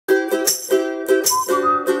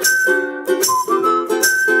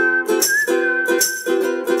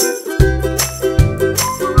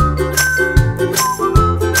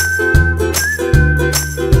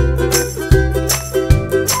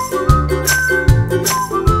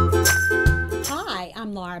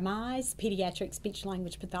Mize, pediatric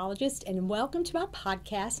speech-language pathologist, and welcome to my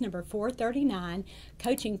podcast number 439,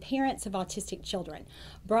 Coaching Parents of Autistic Children,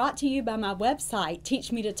 brought to you by my website,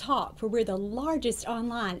 Teach Me to Talk, where we're the largest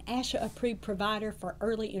online ASHA-approved provider for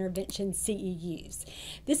early intervention CEUs.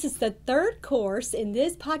 This is the third course in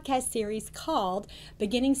this podcast series called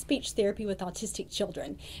Beginning Speech Therapy with Autistic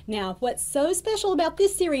Children. Now, what's so special about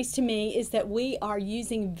this series to me is that we are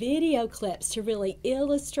using video clips to really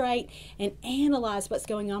illustrate and analyze what's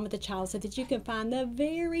going on with the child so that you can find the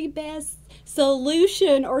very best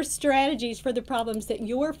solution or strategies for the problems that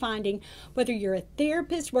you're finding, whether you're a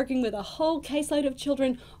therapist working with a whole caseload of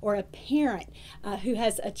children or a parent who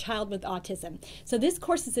has a child with autism. So this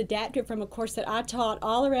course is adapted from a course that I taught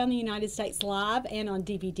all around the United States live and on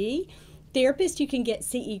DVD. Therapists, you can get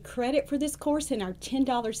CE credit for this course in our $10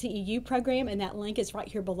 CEU program, and that link is right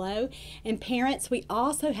here below. And parents, we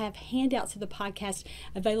also have handouts of the podcast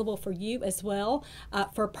available for you as well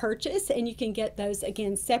for purchase, and you can get those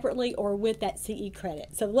again separately or with that CE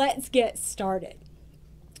credit. So let's get started.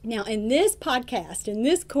 Now, in this podcast, in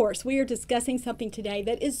this course, we are discussing something today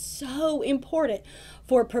that is so important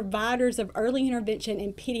for providers of early intervention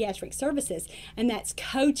and pediatric services, and that's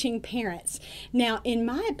coaching parents. Now, in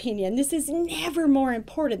my opinion, this is never more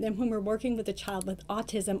important than when we're working with a child with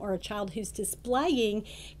autism or a child who's displaying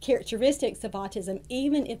characteristics of autism,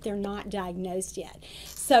 even if they're not diagnosed yet.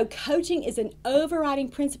 So coaching is an overriding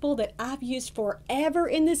principle that I've used forever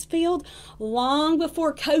in this field, long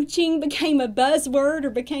before coaching became a buzzword or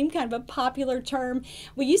became kind of a popular term.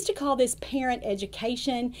 We used to call this parent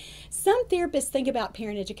education. Some therapists think about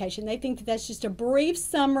parent education. They think that that's just a brief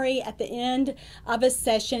summary at the end of a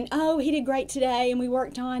session. Oh, he did great today, and we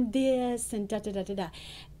worked on this, and da-da-da-da-da.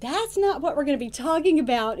 That's not what we're going to be talking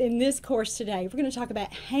about in this course today. We're going to talk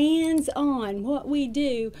about hands-on, what we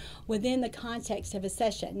do within the context of a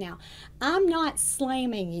session. Now, I'm not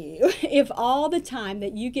slamming you if all the time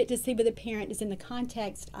that you get to see with a parent is in the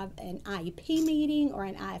context of an IEP meeting or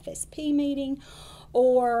an IFSP meeting,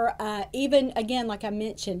 or even, again, like I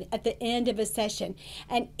mentioned, at the end of a session.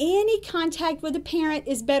 And any contact with a parent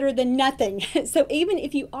is better than nothing. So even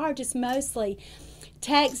if you are just mostly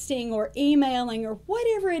texting or emailing or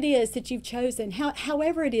whatever it is that you've chosen,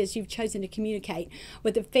 however it is you've chosen to communicate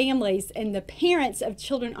with the families and the parents of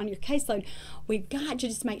children on your caseload, we've got to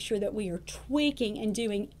just make sure that we are tweaking and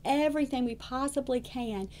doing everything we possibly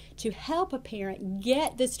can to help a parent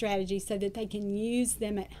get the strategy so that they can use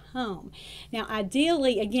them at home. Now,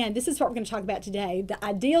 ideally, again, this is what we're going to talk about today, the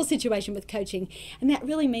ideal situation with coaching, and that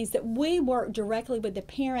really means that we work directly with the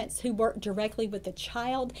parents who work directly with the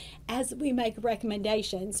child as we make recommendations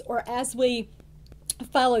or as we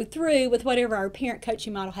follow through with whatever our parent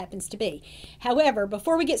coaching model happens to be. However,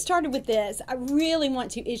 before we get started with this, I really want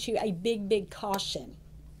to issue a big caution.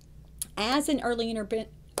 As an early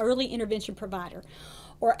intervention provider,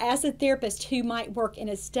 or as a therapist who might work in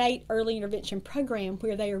a state early intervention program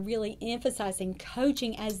where they are really emphasizing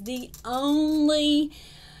coaching as the only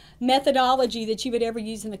methodology that you would ever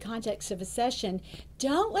use in the context of a session,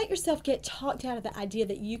 don't let yourself get talked out of the idea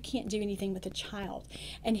that you can't do anything with a child.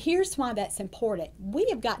 And here's why that's important. We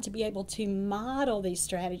have got to be able to model these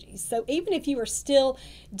strategies. So even if you are still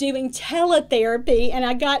doing teletherapy, and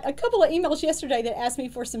I got a couple of emails yesterday that asked me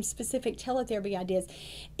for some specific teletherapy ideas,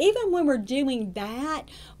 even when we're doing that,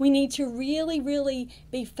 we need to really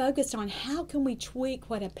be focused on how can we tweak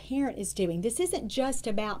what a parent is doing. This isn't just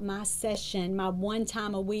about my session, my one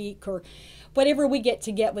time a week, or whatever we get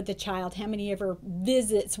with the child, how many ever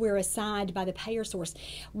visits we're assigned by the payer source.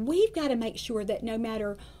 We've got to make sure that no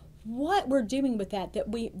matter what we're doing with that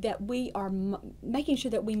we are making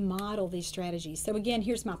sure that we model these strategies. So again,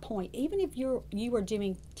 here's my point. Even if you are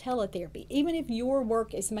doing teletherapy, even if your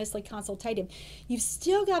work is mostly consultative, you've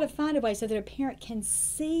still got to find a way so that a parent can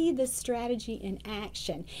see the strategy in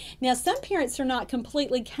action. Now, some parents are not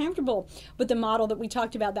completely comfortable with the model that we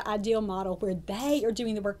talked about, the ideal model, where they are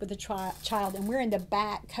doing the work with the child and we're in the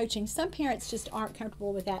back coaching. Some parents just aren't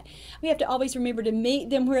comfortable with that. We have to always remember to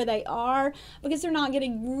meet them where they are, because they're not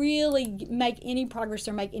going to really make any progress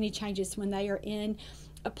or make any changes when they are in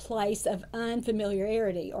a place of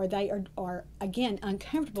unfamiliarity, or they are again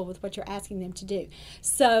uncomfortable with what you're asking them to do.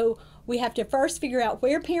 So we have to first figure out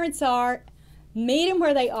where parents are, meet them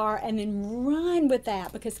where they are, and then run with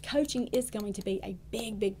that, because coaching is going to be a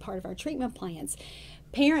big part of our treatment plans.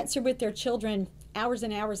 Parents are with their children hours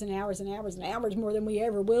and hours and hours and hours and hours more than we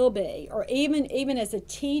ever will be, or even as a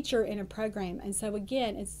teacher in a program. And so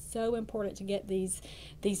again, it's so important to get these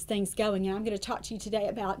things going. And I'm going to talk to you today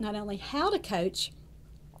about not only how to coach,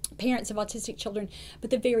 parents of autistic children, but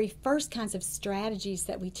the very first kinds of strategies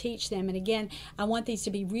that we teach them. And again, I want these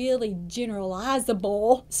to be really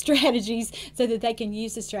generalizable strategies so that they can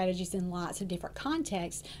use the strategies in lots of different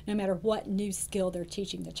contexts, no matter what new skill they're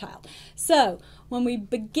teaching the child. So when we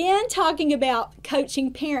begin talking about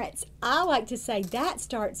coaching parents, I like to say that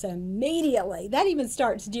starts immediately. That even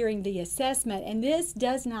starts during the assessment. And this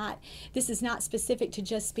is not specific to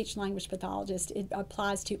just speech language pathologists. It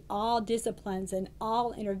applies to all disciplines and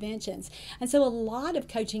all interventions. And so a lot of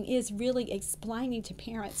coaching is really explaining to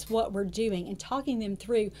parents what we're doing and talking them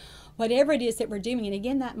through whatever it is that we're doing. And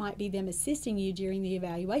again, that might be them assisting you during the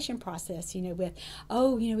evaluation process, with,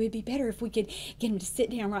 it'd be better if we could get him to sit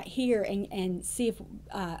down right here and see if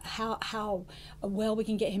how well we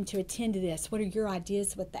can get him to attend to this. What are your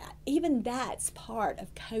ideas with that? Even that's part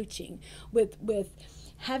of coaching, with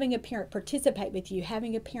having a parent participate with you,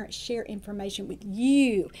 having a parent share information with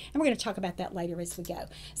you. And we're going to talk about that later as we go.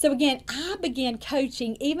 So again, I began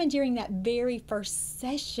coaching even during that very first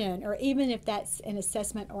session, or even if that's an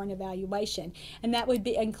assessment or an evaluation. And that would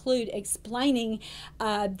include explaining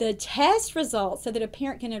the test results so that a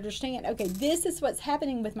parent can understand, okay, this is what's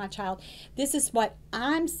happening with my child. This is what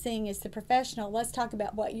I'm seeing as the professional. Let's talk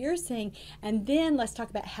about what you're seeing. And then let's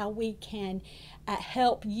talk about how we can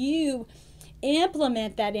help you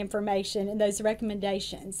implement that information and those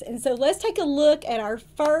recommendations. And so let's take a look at our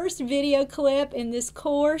first video clip in this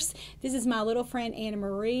course. This is my little friend Anna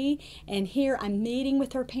Marie, and here I'm meeting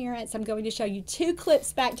with her parents. I'm going to show you 2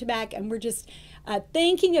 clips back to back, and we're just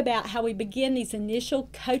thinking about how we begin these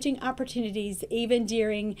initial coaching opportunities even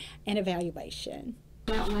during an evaluation.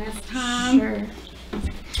 About last time. Sure.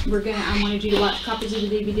 I wanted you to watch copies of the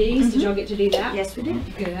DVDs. Did y'all get to do that? Yes, we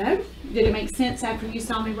did. Good. Did it make sense after you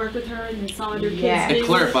saw me work with her and then saw other kids do it?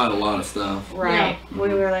 Clarified a lot of stuff. Right. Yeah. We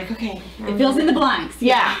were like, okay. It fills in the blanks.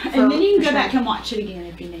 Yeah. And then you can go back and watch it again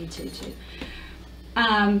if you need to, too.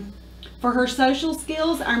 For her social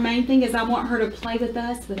skills, our main thing is I want her to play with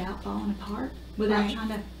us without falling apart, without trying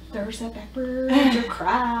to throw herself backwards or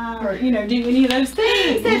cry or, do any of those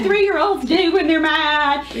things that 3-year-olds do when they're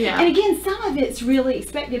mad. Yeah. And again, some of it's really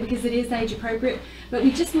expected because it is age appropriate, but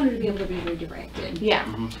we just want her to be able to be redirected. Yeah.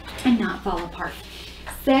 And not fall apart.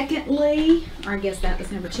 Secondly, or I guess that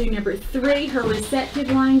was number 2. Number 3, her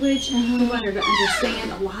receptive language. We want her to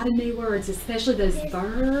understand a lot of new words, especially those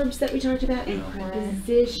verbs that we talked about and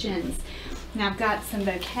prepositions. Now I've got some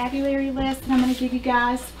vocabulary lists that I'm going to give you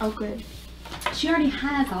guys. Oh, good. She already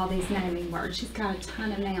has all these naming words. She's got a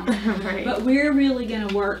ton of nouns. Right. But we're really going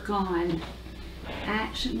to work on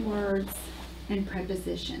action words and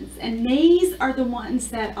prepositions. And these are the ones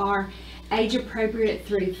that are age appropriate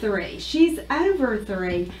through 3. She's over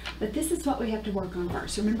 3, but this is what we have to work on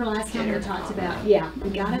first. Remember last time we talked about, we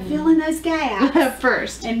got to fill in those gaps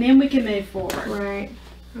first. And then we can move forward. Right.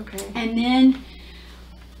 Okay. And then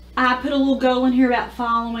I put a little goal in here about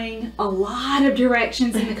following a lot of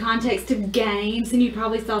directions in the context of games, and you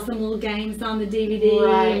probably saw some little games on the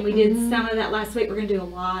DVD, and we did some of that last week. We're going to do a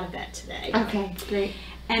lot of that today. Okay, great.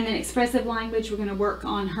 And then expressive language, we're going to work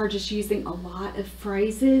on her just using a lot of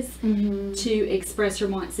phrases to express her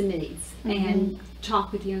wants and needs and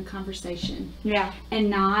talk with you in conversation. Yeah. And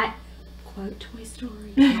not quote Toy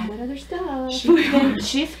Story and all that other stuff.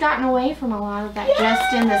 She's gotten away from a lot of that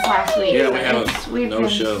just in this last week. Yeah, we've been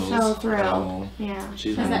shows. So thrilled. Yeah.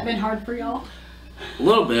 Has that been hard for y'all? A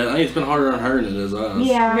little bit. I think it's been harder on her than it is us.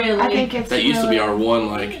 Yeah, really. I think it's that used to be our one,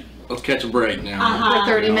 like, let's catch a break now. For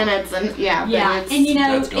 30 minutes, and yeah.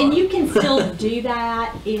 And and you can still do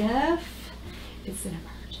that if it's an emergency.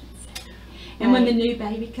 And when the new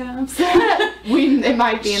baby comes, it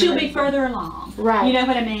might be. She'll be further along. Right. You know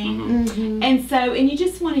what I mean? And so, and you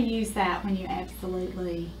just want to use that when you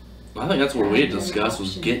absolutely. I think that's what we had discussed,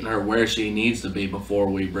 was getting her where she needs to be before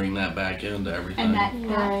we bring that back into everything. And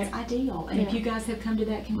that's ideal. And if you guys have come to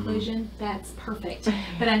that conclusion, that's perfect.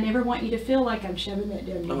 But I never want you to feel like I'm shoving that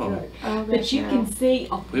down your throat. But you can see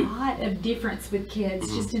a lot of difference with kids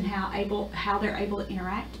just in how they're able to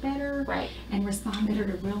interact better and respond better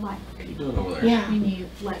to real life. What are you doing over there? Yeah. When you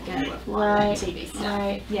let go of a lot of TV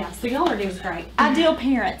stuff. Yeah, so y'all are doing great. Ideal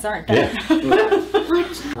parents, aren't they? Yeah.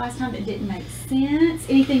 Last time it didn't make sense.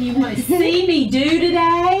 Anything you want to see me do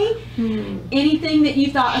today? Anything that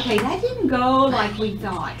you thought, okay, that didn't go like we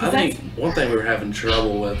thought? I think one thing we were having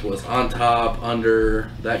trouble with was on top,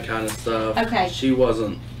 under, that kind of stuff. Okay. She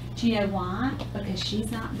wasn't. Do you know why? Because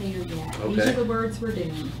she's not there yet. Okay. These are the words we're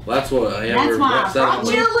doing. Well, that's what. That's why I brought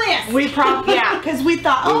you a list. We probably because we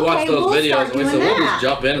thought we watched those videos and we said we'll just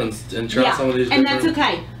jump in and try some of these. And that's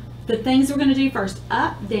okay. The things we're going to do first: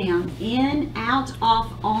 up, down, in, out,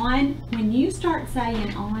 off, on. When you start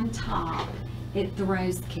saying on top, it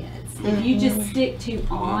throws kids. If you just stick to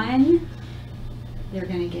on, they're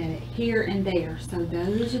going to get it here and there. So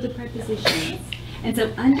those are the prepositions. And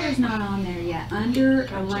so under is not on there yet. Under,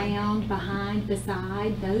 around, behind,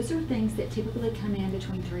 beside, those are things that typically come in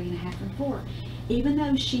between 3.5 and 4. Even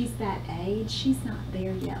though she's that age, she's not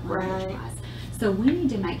there yet language-wise. So we need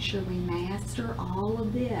to make sure we master all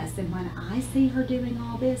of this. And when I see her doing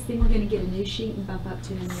all this, then we're going to get a new sheet and bump up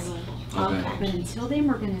to a new level. Okay. But until then,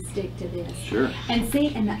 we're going to stick to this. Sure. And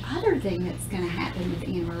see, and the other thing that's going to happen with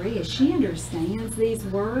Anna Marie is she understands these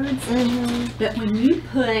words. But when you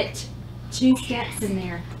put 2 steps in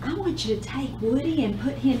there, I want you to take Woody and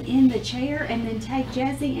put him in the chair, and then take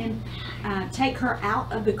Jessie and take her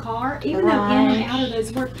out of the car. Even though in and out of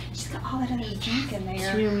those words, she's got all that other junk in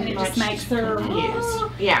there, and it just makes her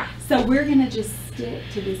confused. Yeah. So we're gonna just stick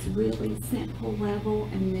to this really simple level,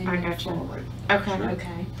 and then move forward.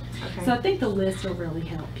 Okay. So I think the list will really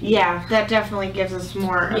help you. Yeah, that definitely gives us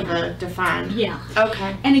more of a defined. Yeah.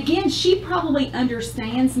 Okay. And again, she probably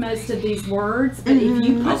understands most of these words, but if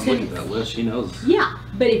you I put was looking them, at that list. She knows. yeah,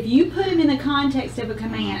 but if you put them in the context of a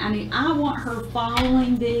command, I mean, I want her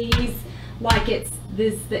following these like it's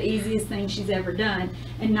the easiest thing she's ever done,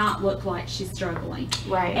 and not look like she's struggling.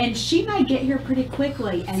 Right. And she may get here pretty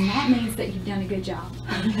quickly, and that means that you've done a good job.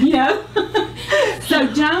 You know?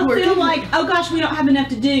 So don't feel like, oh gosh, we don't have enough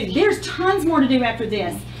to do. There's tons more to do after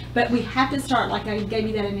this. But we have to start, like I gave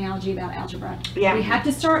you that analogy about algebra. Yeah. We have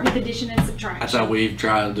to start with addition and subtraction. That's how we've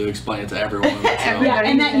tried to explain it to everyone. So. Yeah,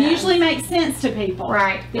 and that usually makes sense to people.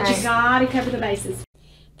 Right. That you gotta cover the bases.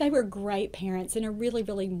 They were great parents and a really,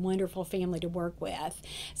 really wonderful family to work with.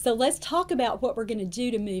 So let's talk about what we're going to do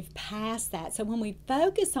to move past that. So when we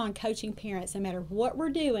focus on coaching parents, no matter what we're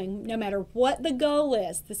doing, no matter what the goal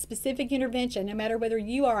is, the specific intervention, no matter whether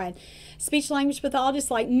you are a speech language pathologist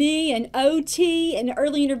like me, an OT, an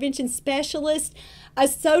early intervention specialist, a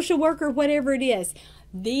social worker, whatever it is,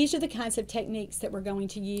 these are the kinds of techniques that we're going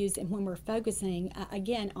to use, and when we're focusing,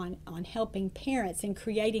 again, on helping parents and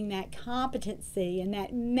creating that competency and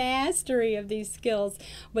that mastery of these skills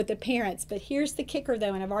with the parents. But here's the kicker,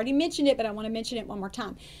 though, and I've already mentioned it, but I want to mention it one more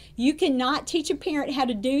time. You cannot teach a parent how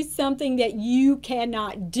to do something that you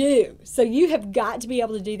cannot do. So you have got to be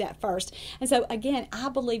able to do that first. And so, again, I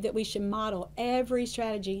believe that we should model every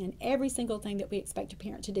strategy and every single thing that we expect a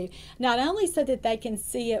parent to do, not only so that they can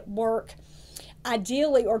see it work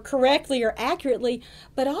ideally or correctly or accurately,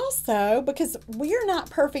 but also because we're not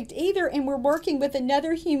perfect either, and we're working with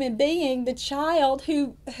another human being, the child,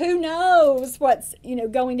 who knows what's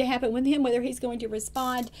going to happen with him, whether he's going to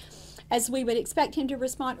respond as we would expect him to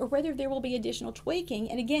respond, or whether there will be additional tweaking.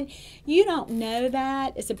 And again, you don't know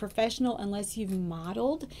that as a professional unless you've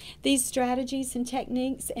modeled these strategies and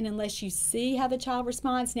techniques, and unless you see how the child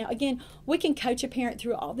responds. Now, again, we can coach a parent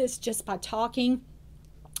through all this just by talking.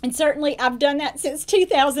 And certainly I've done that since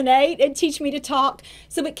 2008 at Teach Me to Talk,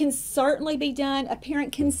 so it can certainly be done. A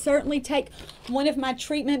parent can certainly take one of my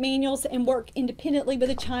treatment manuals and work independently with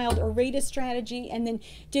a child, or read a strategy and then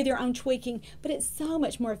do their own tweaking. But it's so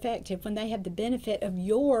much more effective when they have the benefit of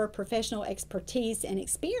your professional expertise and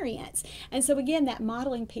experience. And so again, that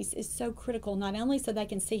modeling piece is so critical, not only so they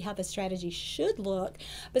can see how the strategy should look,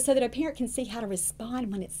 but so that a parent can see how to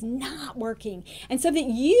respond when it's not working, and so that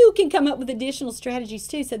you can come up with additional strategies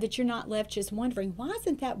too, so that you're not left just wondering, why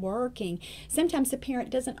isn't that working? Sometimes the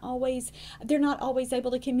parent they're not always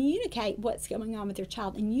able to communicate what's going on with their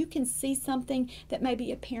child, and you can see something that maybe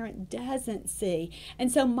a parent doesn't see. And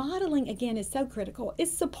so modeling, again, is so critical.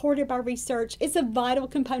 It's supported by research. It's a vital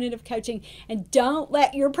component of coaching, and don't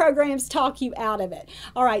let your programs talk you out of it.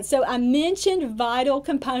 All right, so I mentioned vital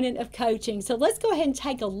component of coaching. So let's go ahead and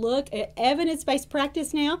take a look at evidence-based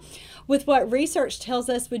practice now with what research tells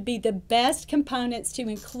us would be the best components to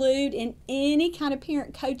include in any kind of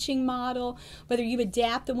parent coaching model, whether you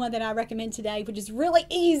adapt the one that I recommend today, which is really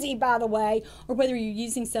easy, by the way, or whether you're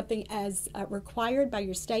using something as required by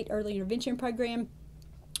your state early intervention program,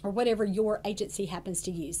 or whatever your agency happens to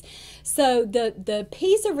use. So the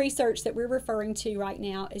piece of research that we're referring to right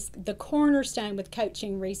now is the cornerstone with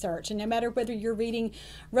coaching research. And no matter whether you're reading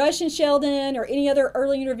Rush and Sheldon or any other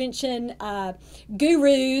early intervention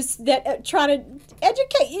gurus that try to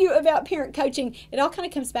educate you about parent coaching, it all kind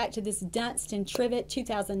of comes back to this Dunst and Trivet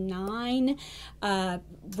 2009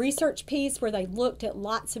 research piece, where they looked at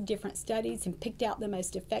lots of different studies and picked out the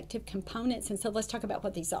most effective components. And so let's talk about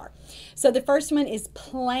what these are. So the first one is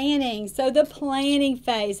planning. planning. So the planning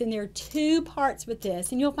phase, and there are 2 parts with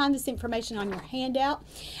this, and you'll find this information on your handout.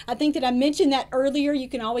 I think that I mentioned that earlier. You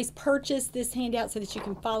can always purchase this handout so that you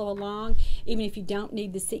can follow along, even if you don't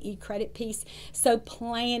need the CE credit piece. So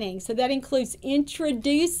planning. So that includes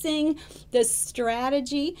introducing the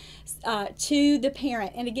strategy to the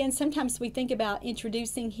parent. And again, sometimes we think about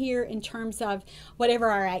introducing here in terms of whatever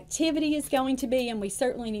our activity is going to be, and we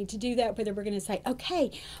certainly need to do that, whether we're going to say,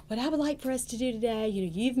 okay, what I would like for us to do today,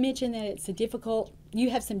 you've mentioned that it's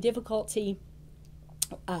you have some difficulty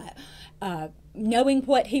knowing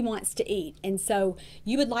what he wants to eat, and so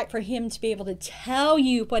you would like for him to be able to tell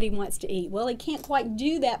you what he wants to eat. Well, he can't quite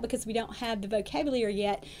do that because we don't have the vocabulary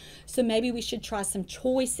yet, so maybe we should try some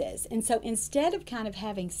choices. And so instead of kind of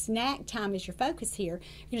having snack time as your focus here,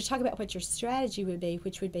 you're going to talk about what your strategy would be,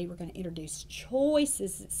 which would be we're going to introduce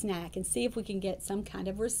choices at snack and see if we can get some kind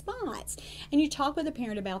of response. And you talk with the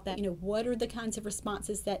parent about that. What are the kinds of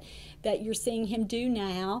responses that you're seeing him do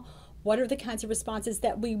now? What are the kinds of responses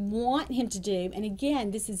that we want him to do? And again,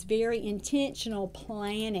 this is very intentional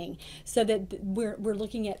planning, so that we're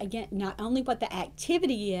looking at, again, not only what the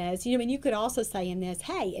activity is, and you could also say in this,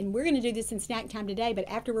 hey, and we're going to do this in snack time today, but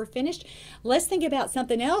after we're finished, let's think about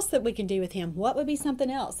something else that we can do with him. What would be something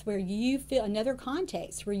else where you feel, another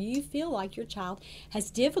context where you feel like your child has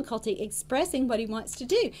difficulty expressing what he wants to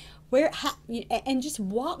do? And just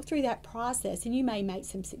walk through that process, and you may make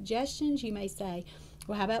some suggestions. You may say,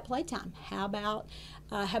 well, how about playtime? How about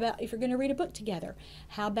if you're going to read a book together?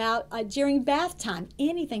 How about during bath time?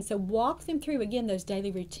 Anything. So walk them through, again, those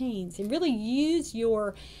daily routines, and really use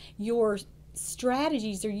your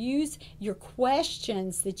strategies, or use your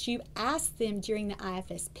questions that you ask them during the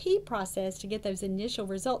IFSP process to get those initial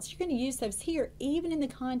results. You're going to use those here, even in the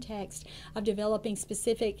context of developing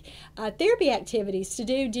specific therapy activities to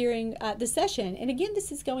do during the session. And again,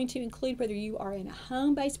 this is going to include whether you are in a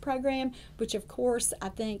home-based program, which of course I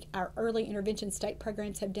think our early intervention state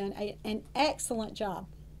programs have done an excellent job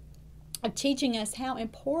of teaching us how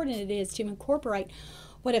important it is to incorporate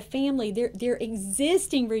what a family, their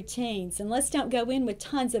existing routines. And let's don't go in with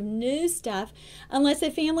tons of new stuff unless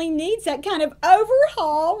a family needs that kind of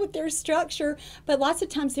overhaul with their structure. But lots of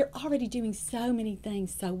times they're already doing so many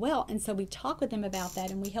things so well. And so we talk with them about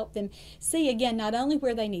that, and we help them see, again, not only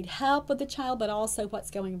where they need help with the child, but also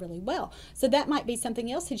what's going really well. So that might be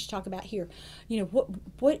something else that you talk about here.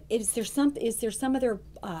 What is there some other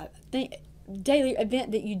daily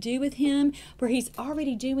event that you do with him where he's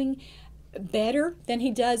already doing better than he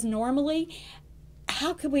does normally?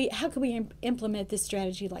 How could we implement this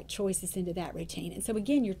strategy like choices into that routine? And so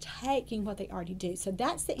again, you're taking what they already do. So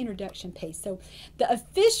that's the introduction piece. So the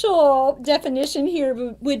official definition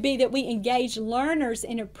here would be that we engage learners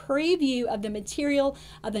in a preview of the material,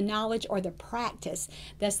 of the knowledge, or the practice.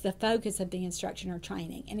 That's the focus of the instruction or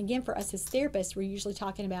training. And again, for us as therapists, we're usually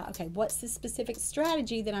talking about, okay, what's the specific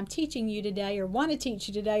strategy that I'm teaching you today, or want to teach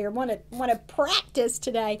you today, or want to practice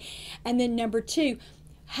today? And then number 2,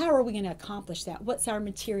 how are we going to accomplish that? What's our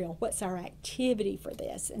material? What's our activity for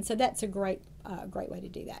this? And so that's a great way to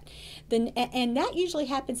do that. And that usually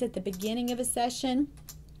happens at the beginning of a session,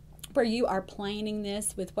 where you are planning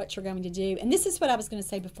this with what you're going to do. And this is what I was going to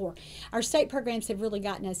say before. Our state programs have really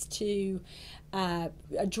gotten us to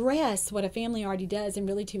address what a family already does, and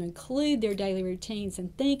really to include their daily routines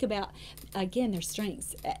and think about, again, their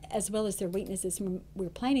strengths as well as their weaknesses when we're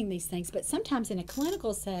planning these things. But sometimes in a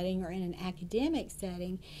clinical setting or in an academic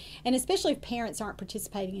setting, and especially if parents aren't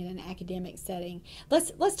participating in an academic setting,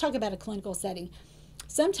 let's talk about a clinical setting.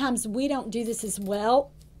 Sometimes we don't do this as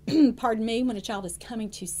well, pardon me, when a child is coming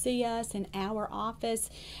to see us in our office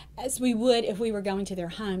as we would if we were going to their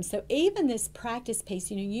home. So even this practice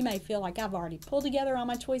piece, you may feel like I've already pulled together all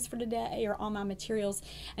my choice for today or all my materials,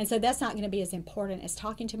 and so that's not going to be as important as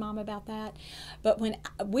talking to mom about that. But when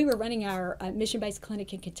we were running our mission-based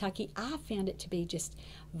clinic in Kentucky, I found it to be just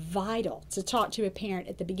vital to talk to a parent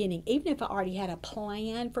at the beginning, even if I already had a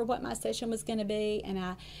plan for what my session was going to be. And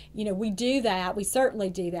we do that, we certainly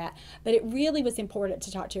do that, but it really was important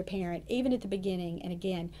to talk to a parent even at the beginning, and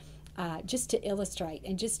again, just to illustrate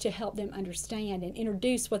and just to help them understand and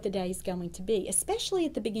introduce what the day is going to be, especially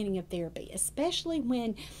at the beginning of therapy, especially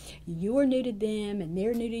when you're new to them and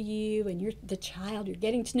they're new to you, and you're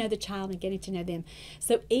getting to know the child and getting to know them.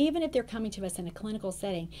 So even if they're coming to us in a clinical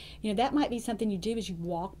setting, that might be something you do as you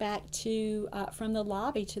walk back to from the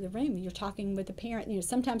lobby to the room. You're talking with the parent.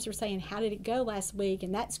 Sometimes we're saying, how did it go last week?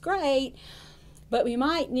 And that's great. But we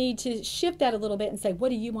might need to shift that a little bit and say, what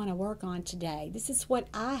do you want to work on today? This is what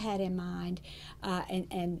I had in mind,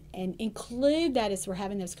 and include that as we're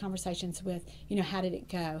having those conversations with, how did it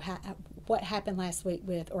go? What happened last week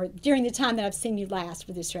with, or during the time that I've seen you last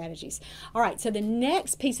with the strategies. All right, so the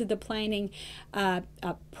next piece of the planning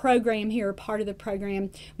program here, part of the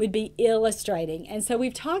program, would be illustrating. And so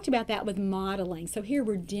we've talked about that with modeling. So here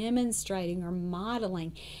we're demonstrating or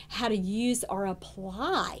modeling how to use or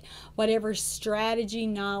apply whatever strategy,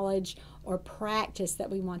 knowledge, or practice that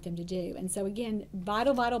we want them to do. And so again,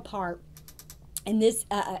 vital part. And this,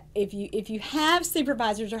 if you have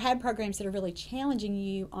supervisors or have programs that are really challenging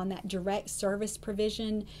you on that direct service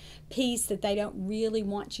provision piece, that they don't really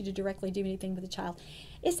want you to directly do anything with the child,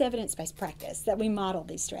 it's evidence-based practice that we model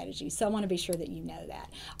these strategies. So I want to be sure that you know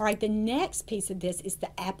that. All right, the next piece of this is the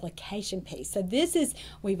application piece. So this is,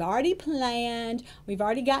 we've already planned, we've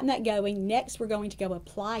already gotten that going. Next, we're going to go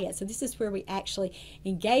apply it. So this is where we actually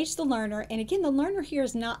engage the learner. And again, the learner here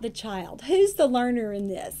is not the child. Who's the learner in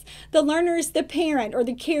this? The learner is the parent or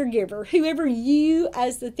the caregiver, whoever you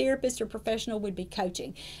as the therapist or professional would be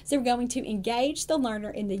coaching. So we're going to engage the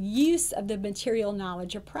learner in the use of the material,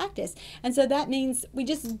 knowledge, or practice. And so that means we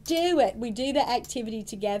just do it. We do the activity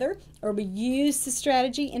together, or we use the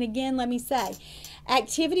strategy. And again, let me say,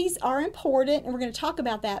 activities are important, and we're going to talk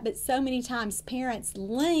about that, but so many times parents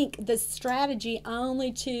link the strategy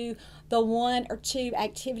only to the 1 or 2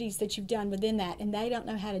 activities that you've done within that, and they don't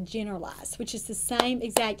know how to generalize, which is the same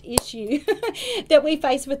exact issue that we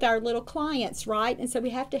face with our little clients, right? And so we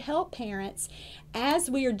have to help parents, as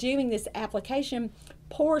we are doing this application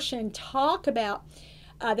portion, talk about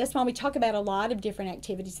that's why we talk about a lot of different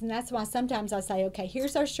activities, and that's why sometimes I say, okay,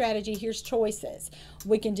 here's our strategy, here's choices.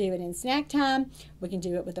 We can do it in snack time, we can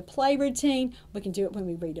do it with a play routine, we can do it when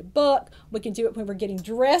we read a book, we can do it when we're getting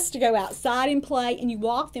dressed to go outside and play, and you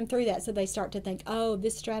walk them through that so they start to think, oh,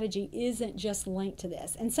 this strategy isn't just linked to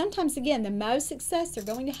this. And sometimes, again, the most success they're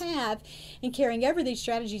going to have in carrying over these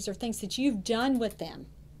strategies are things that you've done with them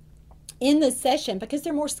in the session, because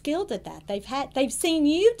they're more skilled at that. They've seen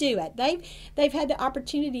you do it. They've had the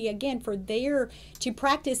opportunity again to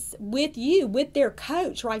practice with you, with their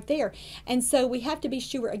coach right there. And so we have to be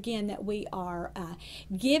sure again that we are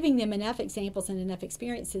giving them enough examples and enough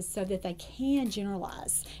experiences so that they can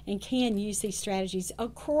generalize and can use these strategies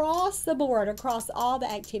across the board, across all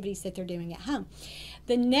the activities that they're doing at home.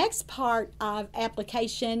 The next part of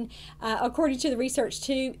application, according to the research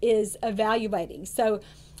too, is evaluating. So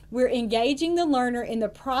we're engaging the learner in the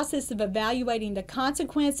process of evaluating the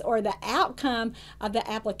consequence or the outcome of the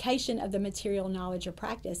application of the material, knowledge, or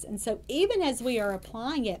practice. And so even as we are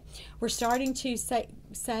applying it, we're starting to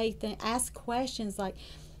ask questions like,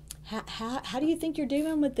 how do you think you're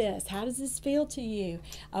doing with this? How does this feel to you?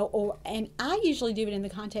 And I usually do it in the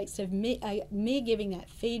context of me giving that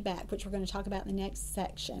feedback, which we're going to talk about in the next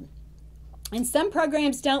section. And some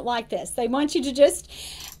programs don't like this. They want you to just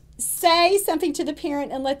say something to the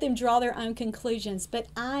parent and let them draw their own conclusions. But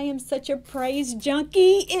I am such a praise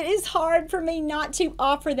junkie. It is hard for me not to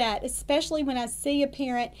offer that, especially when I see a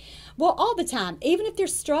parent, well, all the time, even if they're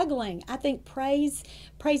struggling. I think praise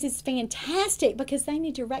is fantastic, because they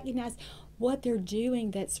need to recognize what they're doing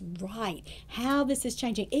that's right, how this is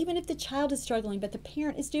changing, even if the child is struggling, but the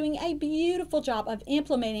parent is doing a beautiful job of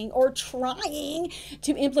implementing or trying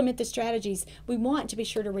to implement the strategies. We want to be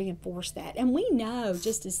sure to reinforce that. And we know,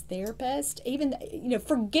 just as therapists, even,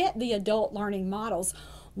 forget the adult learning models,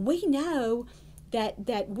 we know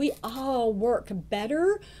that we all work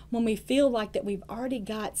better when we feel like that we've already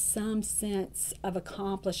got some sense of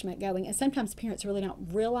accomplishment going. And sometimes parents really don't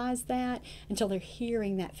realize that until they're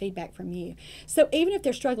hearing that feedback from you. So even if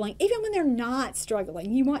they're struggling, even when they're not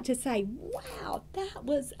struggling, you want to say, wow, that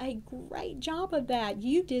was a great job of that.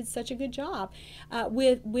 You did such a good job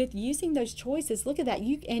with using those choices. Look at that.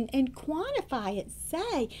 And quantify it.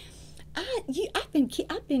 Say, I've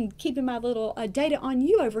been keeping my little data on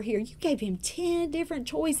you over here. You gave him 10 different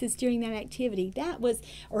choices during that activity. That was,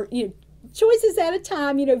 choices at a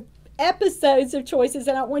time, episodes of choices.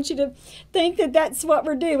 I don't want you to think that that's what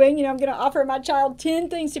we're doing. I'm going to offer my child 10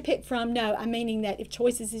 things to pick from. No, I'm meaning that if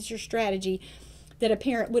choices is your strategy, that a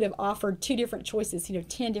parent would have offered 2 different choices,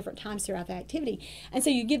 10 different times throughout the activity. And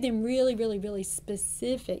so you give them really, really, really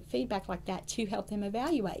specific feedback like that to help them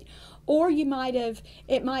evaluate. Or it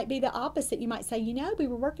might be the opposite. You might say, we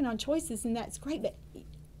were working on choices and that's great, but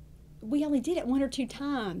we only did it 1 or 2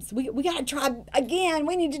 times. We got to try again.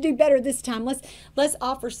 We need to do better this time. Let's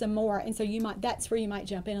offer some more. And so that's where you might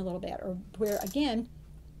jump in a little bit, or where again,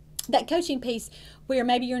 that coaching piece where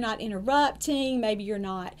maybe you're not interrupting, maybe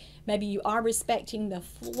you are respecting the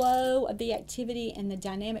flow of the activity and the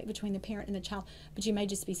dynamic between the parent and the child, but you may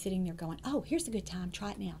just be sitting there going, oh, here's a good time,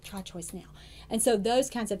 try it now, try choice now. And so those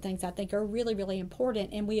kinds of things I think are really, really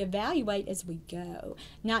important, and we evaluate as we go,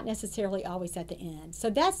 not necessarily always at the end. So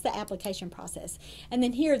that's the application process. And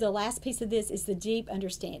then here, the last piece of this is the deep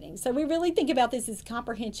understanding. So we really think about this as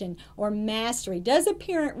comprehension or mastery. Does a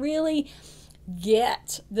parent really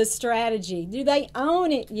get the strategy? Do they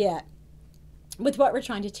own it yet with what we're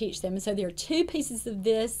trying to teach them? And so there are two pieces of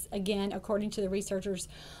this, again, according to the researchers.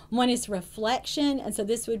 One is reflection, and so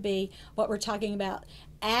this would be what we're talking about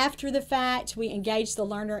after the fact. We engage the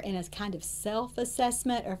learner in a kind of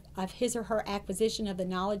self-assessment of his or her acquisition of the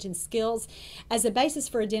knowledge and skills as a basis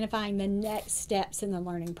for identifying the next steps in the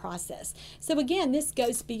learning process. So again, this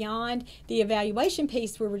goes beyond the evaluation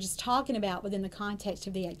piece where we're just talking about within the context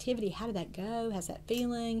of the activity. How did that go? How's that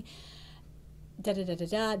feeling?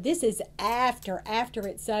 This is after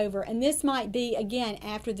it's over, and this might be again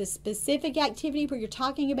after the specific activity where you're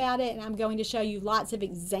talking about it, and I'm going to show you lots of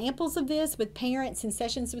examples of this with parents in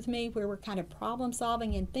sessions with me where we're kind of problem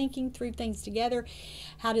solving and thinking through things together.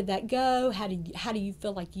 How did that go? How do you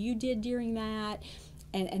feel like you did during that?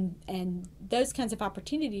 And those kinds of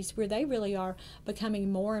opportunities where they really are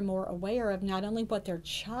becoming more and more aware of not only what their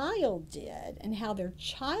child did and how their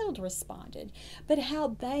child responded, but how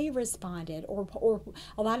they responded. Or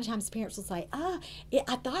a lot of times parents will say, I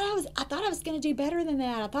thought I was going to do better than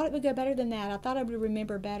that. I thought it would go better than that. I thought I would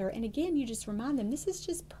remember better. And again, you just remind them, this is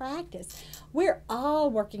just practice. We're all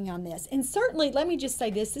working on this. And certainly, let me just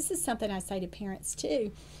say this is something I say to parents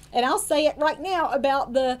too. And I'll say it right now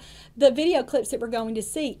about the video clips that we're going to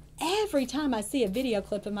see. Every time I see a video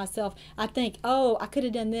clip of myself, I think, oh, I could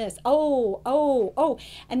have done this. Oh.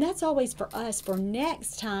 And that's always for us. For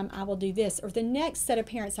next time, I will do this. Or the next set of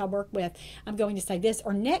parents I work with, I'm going to say this.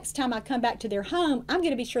 Or next time I come back to their home, I'm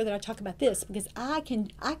going to be sure that I talk about this because I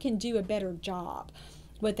can do a better job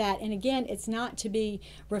with that. And again, it's not to be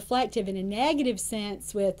reflective in a negative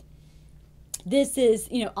sense with this is,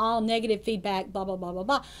 all negative feedback, blah, blah, blah, blah,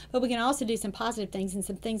 blah. But we can also do some positive things and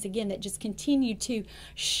some things, again, that just continue to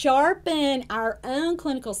sharpen our own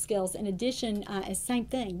clinical skills in addition, same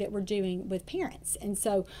thing that we're doing with parents. And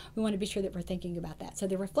so we want to be sure that we're thinking about that. So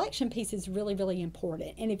the reflection piece is really, really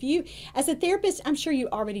important. And if you, as a therapist, I'm sure you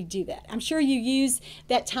already do that. I'm sure you use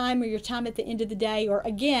that time or your time at the end of the day, or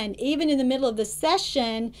again, even in the middle of the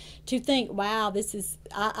session to think, wow,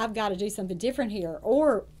 I've got to do something different here.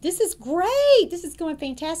 Or this is great. This is going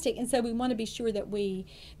fantastic. And so we want to be sure that we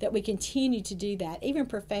continue to do that, even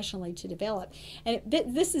professionally, to develop. And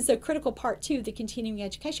this is a critical part too of the continuing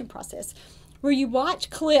education process, where you watch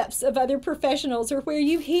clips of other professionals or where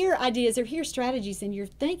you hear ideas or hear strategies and you're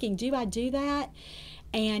thinking, do I do that?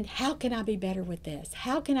 And how can I be better with this?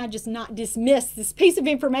 How can I just not dismiss this piece of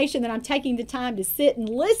information that I'm taking the time to sit and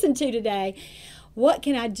listen to today? What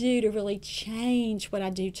can I do to really change what I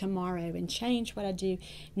do tomorrow and change what I do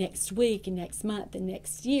next week and next month and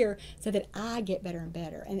next year so that I get better and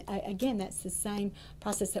better? And again, that's the same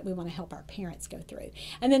process that we want to help our parents go through.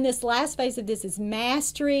 And then this last phase of this is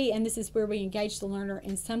mastery, and this is where we engage the learner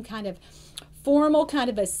in some kind of formal kind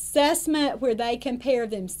of assessment where they compare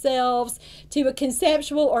themselves to a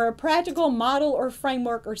conceptual or a practical model or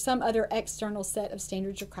framework or some other external set of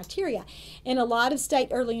standards or criteria. In a lot of state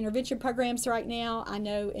early intervention programs right now, I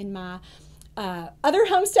know in my other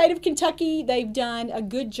home state of Kentucky, they've done a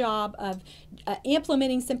good job of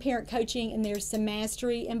implementing some parent coaching, and there's some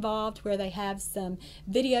mastery involved where they have some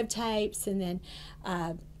videotapes, and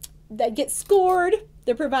then they get scored.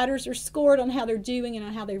 The providers are scored on how they're doing and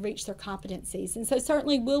on how they reach their competencies. And so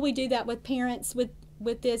certainly, will we do that with parents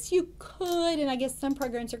with this? You could, and I guess some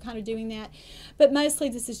programs are kind of doing that. But mostly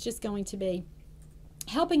this is just going to be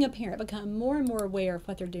helping a parent become more and more aware of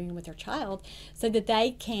what they're doing with their child so that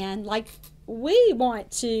they can, like we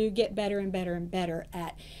want to, get better and better and better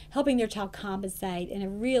at helping their child compensate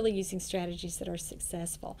and really using strategies that are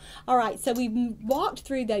successful. All right, so we've walked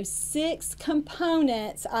through those 6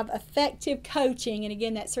 components of effective coaching, and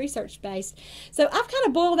again, that's research-based. So I've kind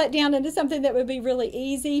of boiled that down into something that would be really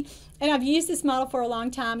easy, and I've used this model for a long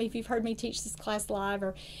time. If you've heard me teach this class live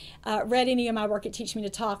or read any of my work at Teach Me to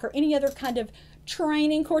Talk or any other kind of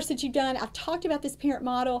training course that you've done, I've talked about this parent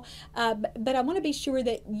model, but I want to be sure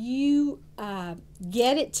that you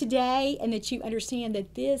get it today and that you understand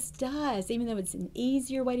that this does, even though it's an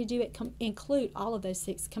easier way to do it, include all of those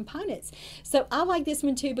 6 components. So I like this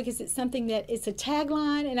one too because it's something that it's a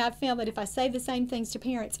tagline, and I've found that if I say the same things to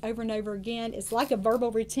parents over and over again, it's like a verbal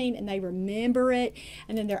routine and they remember it,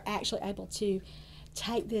 and then they're actually able to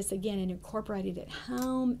take this again and incorporate it at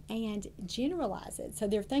home and generalize it. So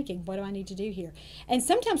they're thinking, what do I need to do here? And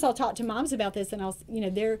sometimes I'll talk to moms about this,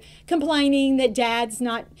 and they're complaining that dad's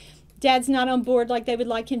not on board like they would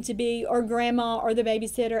like him to be, or grandma or the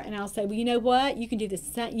babysitter. And I'll say, well, you know what? You can do this.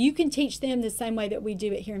 You can teach them the same way that we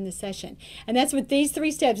do it here in this session. And that's what these 3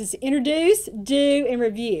 steps is: introduce, do, and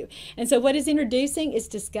review. And so what is introducing? Is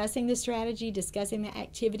discussing the strategy, discussing the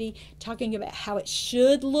activity, talking about how it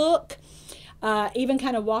should look. Even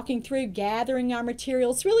kind of walking through, gathering our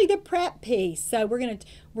materials, really the prep piece. So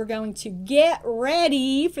we're going to get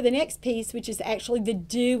ready for the next piece, which is actually the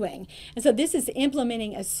doing. And so this is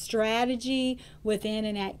implementing a strategy within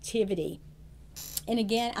an activity. And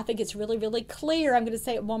again, I think it's really, really clear. I'm going to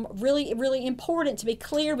say it really, really important to be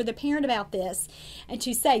clear with the parent about this, and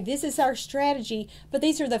to say, this is our strategy, but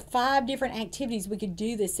these are the 5 different activities we could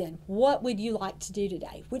do this in. What would you like to do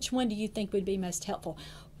today? Which one do you think would be most helpful?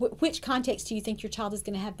 Which context do you think your child is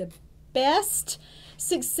going to have the best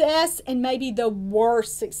success and maybe the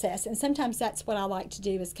worst success? And sometimes that's what I like to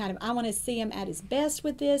do, is kind of, I want to see him at his best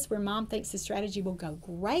with this, where mom thinks the strategy will go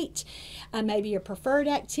great, maybe a preferred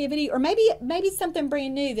activity, or maybe something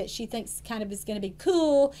brand new that she thinks kind of is going to be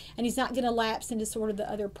cool, and he's not going to lapse into sort of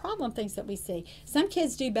the other problem things that we see. Some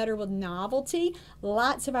kids do better with novelty.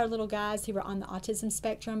 Lots of our little guys who are on the autism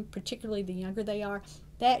spectrum, particularly the younger they are,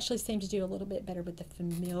 they actually seem to do a little bit better with the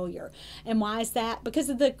familiar. And why is that? Because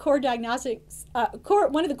of the core diagnostics.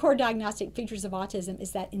 One of the core diagnostic features of autism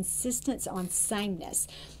is that insistence on sameness.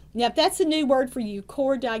 Now, if that's a new word for you,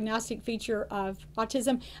 core diagnostic feature of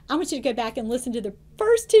autism, I want you to go back and listen to the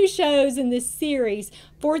first 2 shows in this series,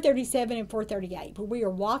 437 and 438, where we are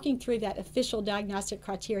walking through that official diagnostic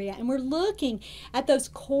criteria, and we're looking at those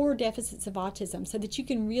core deficits of autism so that you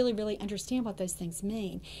can really, really understand what those things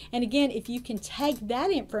mean. And again, if you can take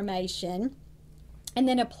that information and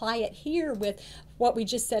then apply it here with what we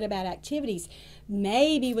just said about activities,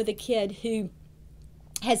 maybe with a kid who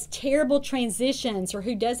has terrible transitions or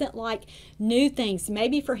who doesn't like new things.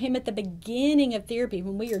 Maybe for him at the beginning of therapy,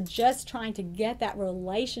 when we are just trying to get that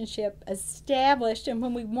relationship established, and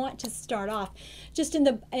when we want to start off just in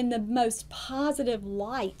the most positive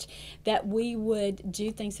light, that we would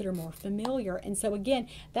do things that are more familiar. And so again,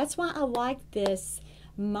 that's why I like this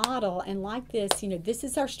model and like this, this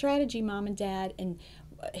is our strategy, mom and dad, and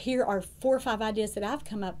here are 4 or 5 ideas that I've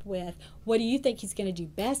come up with. What do you think he's going to do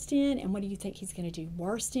best in, and what do you think he's going to do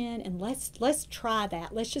worst in? And let's try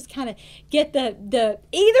that. Let's just kind of get the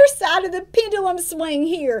either side of the pendulum swing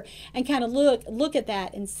here, and kind of look at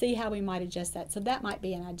that and see how we might adjust that. So that might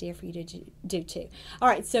be an idea for you to do too. All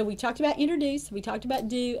right, so we talked about introduce, we talked about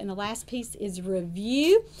do, and the last piece is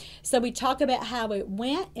review. So we talk about how it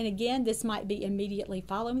went, and again, this might be immediately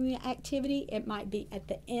following the activity. It might be at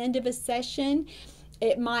the end of a session.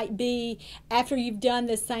 It might be after you've done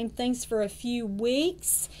the same things for a few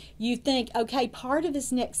weeks. You think, okay, part of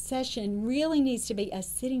this next session really needs to be us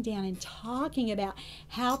sitting down and talking about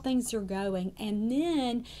how things are going, and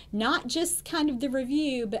then not just kind of the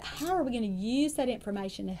review, but how are we going to use that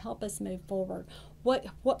information to help us move forward?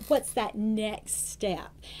 What's that next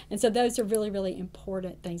step? And so those are really, really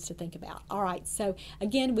important things to think about. All right, so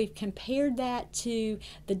again, we've compared that to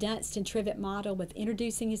the Dunst and Trivet model, with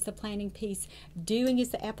introducing is the planning piece, doing is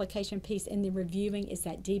the application piece, and then reviewing is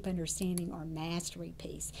that deep understanding or mastery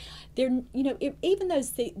piece. They're, even though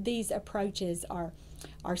these approaches are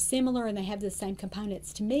similar and they have the same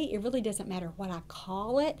components, to me, it really doesn't matter what I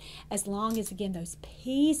call it, as long as, again, those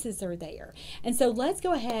pieces are there. And so let's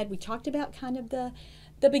go ahead. We talked about kind of the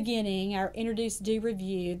beginning, our introduce, do,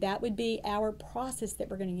 review. That would be our process that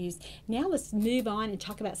we're going to use. Now let's move on and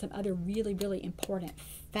talk about some other really, really important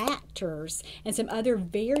factors and some other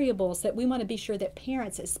variables that we want to be sure that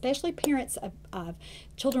parents, especially parents of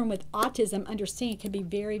children with autism, understand can be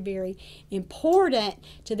very, very important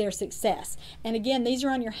to their success. And again, these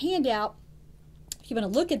are on your handout if you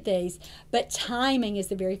want to look at these, but timing is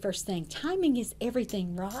the very first thing. Timing is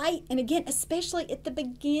everything, right? And again, especially at the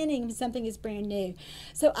beginning when something is brand new.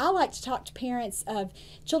 So I like to talk to parents of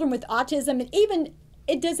children with autism, and even,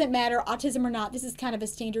 it doesn't matter, autism or not, this is kind of a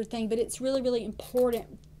standard thing, but it's really, really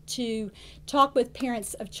important to talk with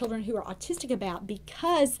parents of children who are autistic about,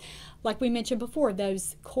 because like we mentioned before,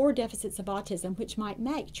 those core deficits of autism, which might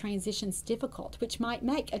make transitions difficult, which might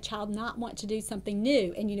make a child not want to do something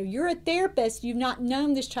new. And you're a therapist, you've not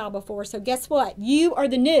known this child before, so guess what? You are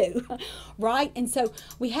the new, right? And so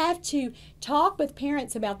we have to talk with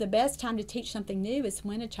parents about the best time to teach something new is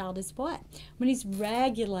when a child is what? When he's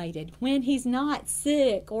regulated, when he's not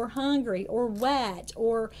sick or hungry or wet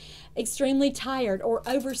or extremely tired or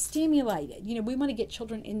overstimulated. We want to get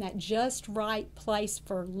children in that just right place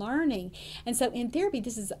for learning. learning. And so in therapy,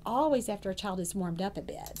 this is always after a child is warmed up a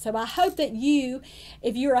bit. So I hope that you,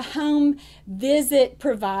 if you're a home visit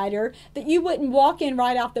provider, that you wouldn't walk in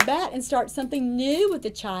right off the bat and start something new with the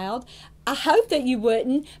child. I hope that you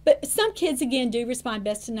wouldn't, but some kids, again, do respond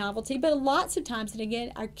best to novelty, but lots of times, and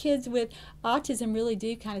again, our kids with autism really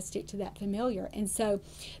do kind of stick to that familiar, and so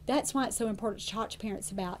that's why it's so important to talk to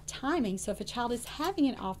parents about timing. So if a child is having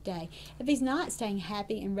an off day, if he's not staying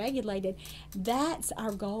happy and regulated, that's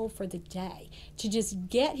our goal for the day, to just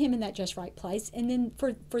get him in that just right place. And then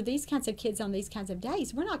for these kinds of kids on these kinds of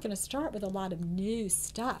days, we're not going to start with a lot of new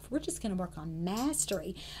stuff. We're just going to work on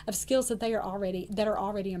mastery of skills that are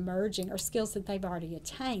already emerging, or skills that they've already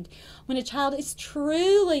attained. When a child is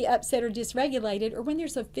truly upset or dysregulated, or when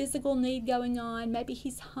there's a physical need going on, maybe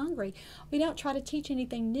he's hungry, we don't try to teach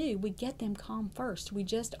anything new. We get them calm first. We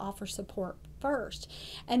just offer support first.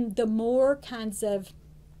 And the more kinds of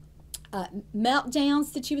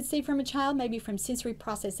meltdowns that you would see from a child, maybe from sensory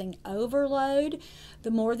processing overload,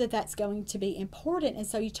 the more that's going to be important. And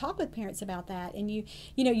so you talk with parents about that, and you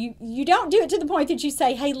don't do it to the point that you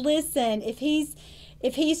say, hey, listen, if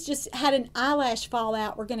he's just had an eyelash fall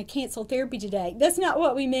out, we're going to cancel therapy today. That's not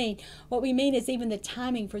what we mean. What we mean is even the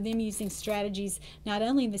timing for them using strategies, not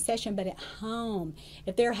only in the session, but at home.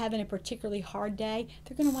 If they're having a particularly hard day,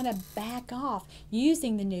 they're going to want to back off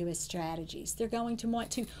using the newest strategies. They're going to want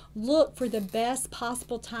to look for the best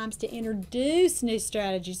possible times to introduce new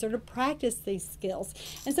strategies or to practice these skills.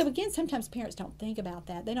 And so again, sometimes parents don't think about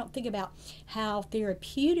that. They don't think about how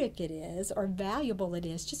therapeutic it is or valuable it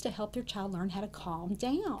is just to help their child learn how to calm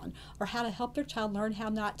down, or how to help their child learn how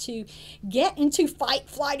not to get into fight,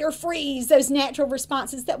 flight, or freeze, those natural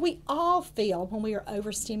responses that we all feel when we are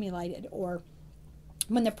overstimulated, or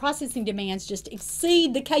when the processing demands just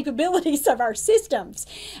exceed the capabilities of our systems.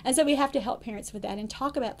 And so we have to help parents with that and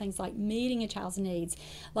talk about things like meeting a child's needs,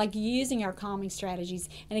 like using our calming strategies.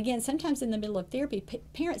 And again, sometimes in the middle of therapy,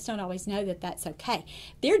 parents don't always know that that's okay.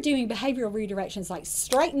 They're doing behavioral redirections like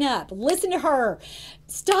straighten up, listen to her,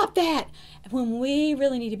 stop that, when we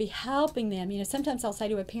really need to be helping them. Sometimes I'll say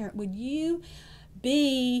to a parent, would you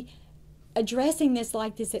be addressing this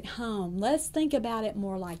like this at home? Let's think about it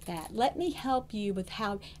more like that. Let me help you with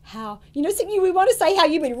how so we want to say how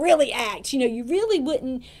you would really act. You really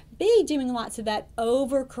wouldn't be doing lots of that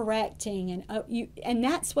overcorrecting, and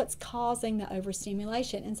that's what's causing the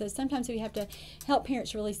overstimulation. And so sometimes we have to help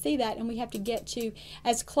parents really see that, and we have to get to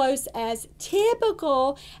as close as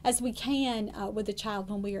typical as we can with the child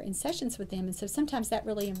when we are in sessions with them. And so sometimes that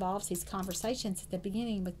really involves these conversations at the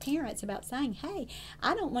beginning with parents about saying, hey,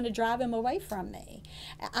 I don't want to drive him away from me.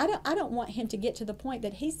 I don't want him to get to the point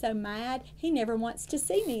that he's so mad he never wants to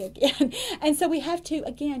see me again. And so we have to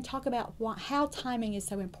again talk about how timing is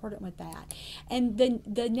so important with that. And then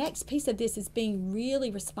the next piece of this is being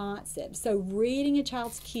really responsive. So reading a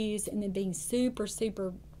child's cues and then being super,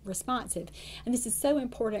 super responsive. And this is so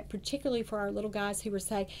important, particularly for our little guys who are,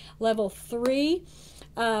 say, level 3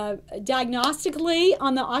 diagnostically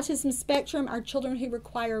on the autism spectrum, our children who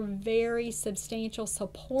require very substantial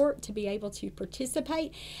support to be able to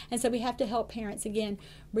participate. And so we have to help parents, again,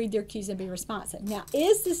 read their cues and be responsive. Now,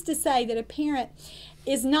 is this to say that a parent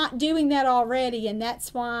is not doing that already and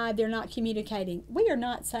that's why they're not communicating? We are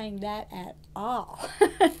not saying that at all.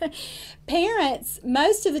 Parents,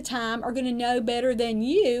 most of the time, are going to know better than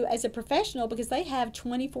you as a professional because they have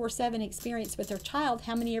 24/7 experience with their child,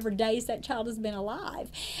 how many ever days that child has been alive.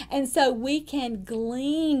 And so we can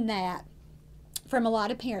glean that from a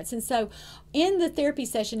lot of parents. And so in the therapy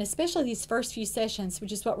session, especially these first few sessions,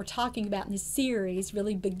 which is what we're talking about in this series,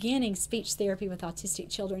 really beginning speech therapy with autistic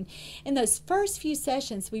children, in those first few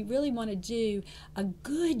sessions, we really want to do a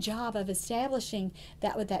good job of establishing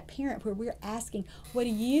that with that parent, where we're asking, what do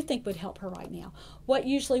you think would help her right now? What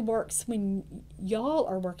usually works when y'all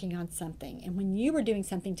are working on something and when you were doing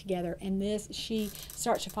something together and she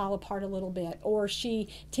starts to fall apart a little bit, or she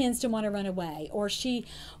tends to want to run away, or she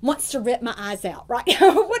wants to rip my eyes out, right?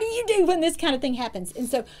 What do you do when this kind of thing happens? And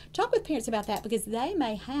so talk with parents about that, because they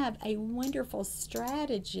may have a wonderful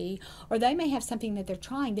strategy, or they may have something that they're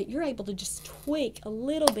trying that you're able to just tweak a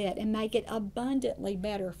little bit and make it abundantly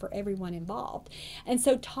better for everyone involved. And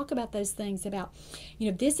so talk about those things about,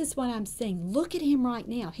 this is what I'm seeing. Look at him right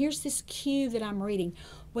now. Here's this cue that I'm reading.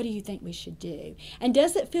 What do you think we should do? And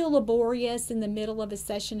does it feel laborious in the middle of a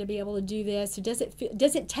session to be able to do this? Or does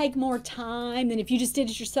it take more time than if you just did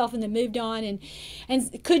it yourself and then moved on?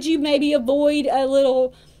 And could you maybe avoid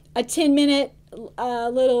a 10-minute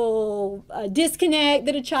little disconnect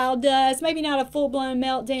that a child does, maybe not a full-blown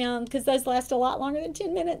meltdown because those last a lot longer than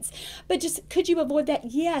 10 minutes, but just could you avoid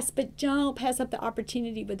that? Yes, but don't pass up the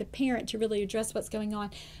opportunity with the parent to really address what's going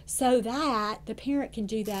on so that the parent can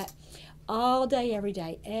do that all day, every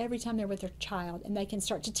day, every time they're with their child, and they can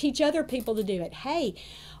start to teach other people to do it. Hey,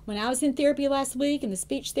 when I was in therapy last week and the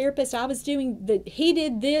speech therapist, I was doing he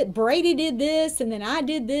did this, Brady did this, and then I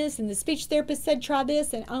did this, and the speech therapist said try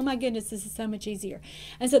this, and oh my goodness, this is so much easier.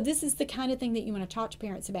 And so this is the kind of thing that you want to talk to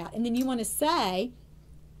parents about. And then you want to say,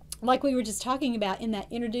 like we were just talking about in that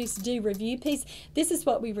introduce, do, review piece, this is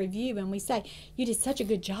what we review, and we say, you did such a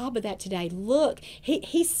good job of that today. Look, we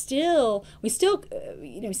still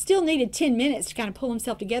needed 10 minutes to kind of pull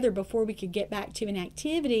himself together before we could get back to an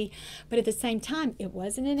activity, but at the same time, it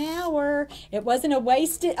wasn't an hour. It wasn't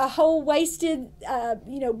a whole wasted,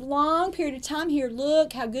 long period of time here.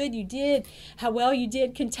 Look how good you did, how well you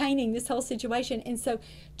did containing this whole situation. And so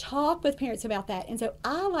talk with parents about that. And so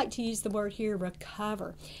I like to use the word here,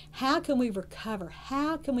 recover. How can we recover?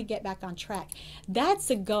 How can we get back on track? That's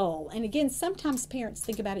a goal. And again, sometimes parents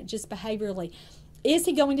think about it just behaviorally. Is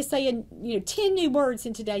he going to say 10 new words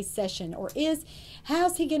in today's session? Or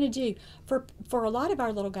how's he going to do? For a lot of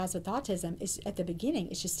our little guys with autism, at the beginning,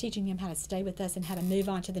 it's just teaching them how to stay with us and how to move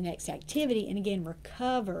on to the next activity, and again,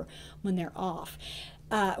 recover when they're off.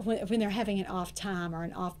 When they're having an off time or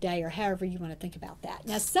an off day, or however you want to think about that.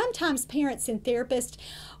 Now, sometimes parents and therapists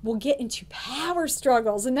will get into power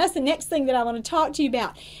struggles, and that's the next thing that I want to talk to you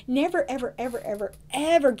about. Never, ever, ever, ever,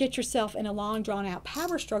 ever get yourself in a long, drawn-out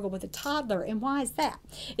power struggle with a toddler. And why is that?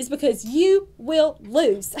 It's because you will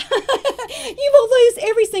lose. You will lose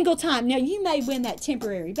every single time. Now, you may win that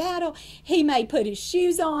temporary battle. He may put his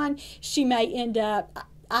shoes on. She may end up...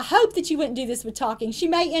 I hope that you wouldn't do this with talking. She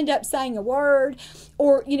may end up saying a word,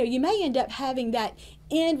 or you may end up having that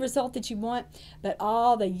end result that you want, but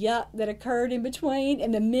all the yuck that occurred in between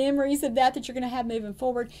and the memories of that you're going to have moving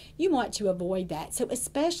forward, you want to avoid that. So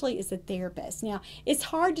especially as a therapist. Now, it's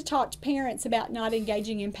hard to talk to parents about not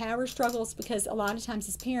engaging in power struggles because a lot of times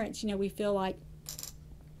as parents, we feel like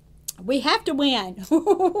we have to win.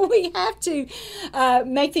 We have to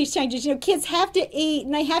make these changes. Kids have to eat,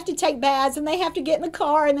 and they have to take baths, and they have to get in the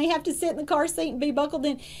car, and they have to sit in the car seat and be buckled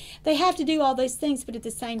in. They have to do all those things, but at the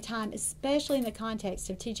same time, especially in the context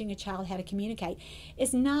of teaching a child how to communicate,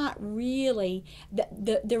 it's not really,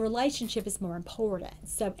 the relationship is more important,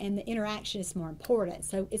 and the interaction is more important.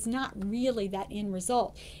 So it's not really that end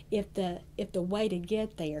result if the way to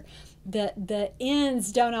get there. The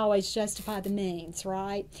ends don't always justify the means,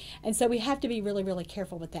 right? And so we have to be really, really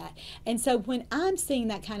careful with that. And so when I'm seeing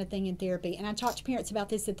that kind of thing in therapy, and I talk to parents about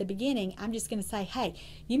this at the beginning, I'm just going to say, hey,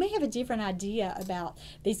 you may have a different idea about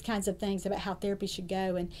these kinds of things, about how therapy should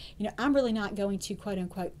go. And, I'm really not going to, quote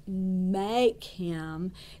unquote, make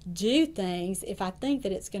him do things if I think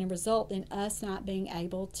that it's going to result in us not being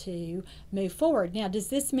able to move forward. Now, does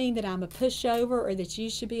this mean that I'm a pushover, or that you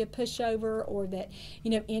should be a pushover, or that,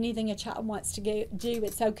 anything a child wants to do,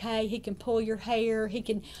 it's okay? He can pull your hair, he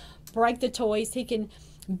can break the toys, he can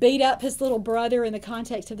beat up his little brother in the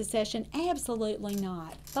context of the session? Absolutely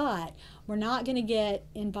not. But we're not going to get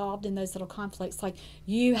involved in those little conflicts like,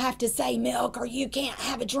 you have to say milk, or you can't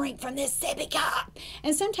have a drink from this sippy cup.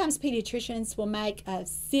 And sometimes pediatricians will make a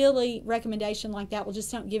silly recommendation like that. Well,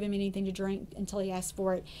 just don't give him anything to drink until he asks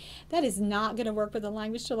for it. That is not going to work with a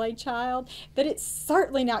language delayed child, but it's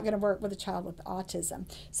certainly not going to work with a child with autism.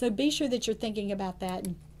 So be sure that you're thinking about that,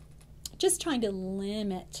 and just trying to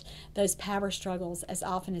limit those power struggles as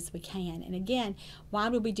often as we can. And again, why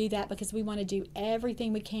would we do that? Because we want to do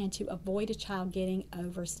everything we can to avoid a child getting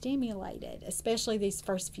overstimulated, especially these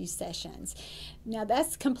first few sessions. Now,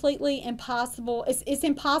 that's completely impossible. It's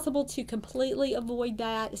impossible to completely avoid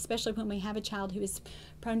that, especially when we have a child who is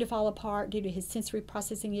prone to fall apart due to his sensory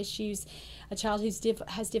processing issues, a child who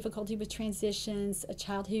has difficulty with transitions, a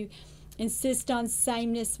child who insist on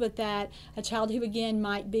sameness with that, a child who again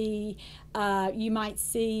might be, you might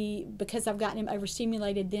see, because I've gotten him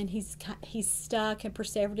overstimulated, then he's stuck in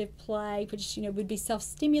perseverative play, which would be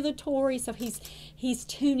self-stimulatory, so he's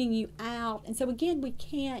tuning you out. And so again, we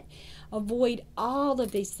can't avoid all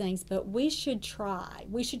of these things, but we should try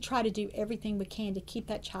to do everything we can to keep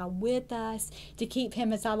that child with us, to keep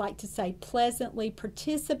him, as I like to say, pleasantly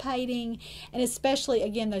participating. And especially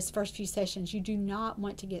again, those first few sessions, you do not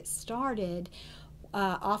want to get started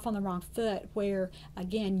off on the wrong foot where,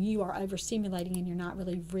 again, you are overstimulating and you're not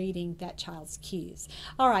really reading that child's cues.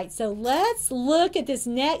 All right, so let's look at this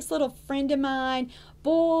next little friend of mine.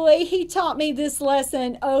 Boy, he taught me this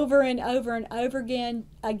lesson over and over and over again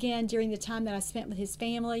during the time that I spent with his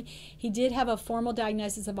family. He did have a formal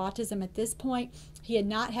diagnosis of autism at this point. He had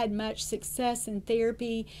not had much success in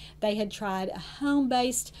therapy. They had tried a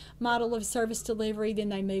home-based model of service delivery. Then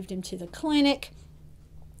they moved him to the clinic,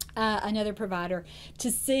 another provider,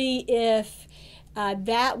 to see if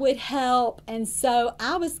that would help. And so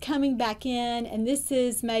I was coming back in, and this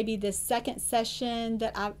is maybe the second session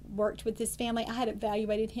that I worked with this family. I had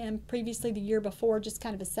evaluated him previously the year before, just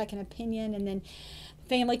kind of a second opinion, and then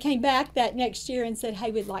family came back that next year and said,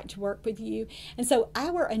 hey, we'd like to work with you. And so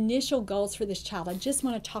our initial goals for this child, I just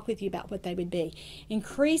want to talk with you about what they would be.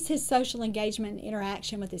 Increase his social engagement and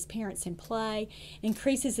interaction with his parents in play.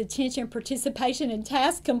 Increase his attention, participation, and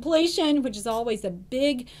task completion, which is always a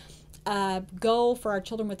big goal for our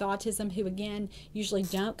children with autism who, again, usually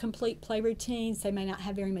don't complete play routines. They may not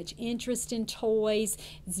have very much interest in toys.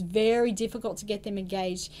 It's very difficult to get them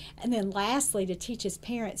engaged. And then lastly, to teach his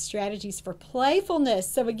parents strategies for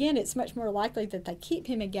playfulness. So again, it's much more likely that they keep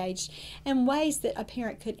him engaged and ways that a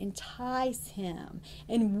parent could entice him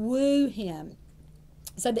and woo him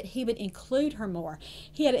so that he would include her more.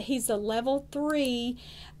 He's a level 3,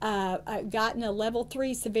 gotten a level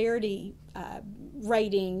 3 severity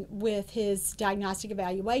rating with his diagnostic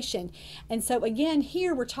evaluation. And so again,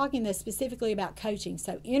 here we're talking this specifically about coaching.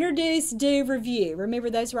 So introduce, do, review.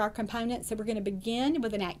 Remember, those are our components. So we're going to begin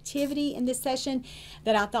with an activity in this session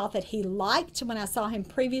that I thought that he liked when I saw him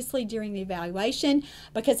previously during the evaluation,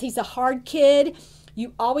 because he's a hard kid.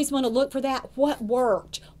 You always want to look for that. What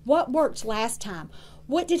worked? What worked last time?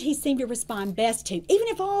 What did he seem to respond best to? Even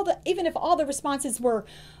if all the responses were,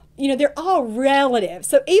 they're all relative.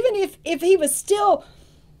 So even if he was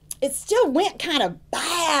it still went kind of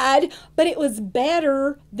bad, but it was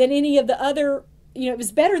better than any of the other, it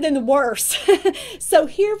was better than the worst. So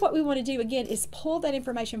here what we want to do again is pull that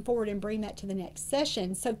information forward and bring that to the next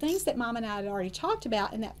session. So things that Mom and I had already talked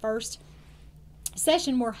about in that first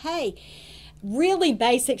session were, hey, really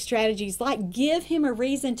basic strategies like give him a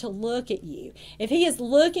reason to look at you. If he is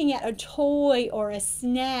looking at a toy or a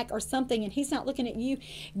snack or something and he's not looking at you,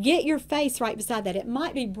 get your face right beside that. It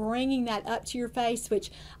might be bringing that up to your face,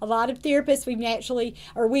 which a lot of therapists we're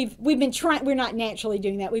not naturally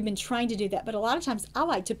doing that. We've been trained to do that, but a lot of times I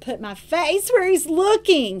like to put my face where he's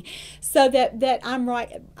looking so that I'm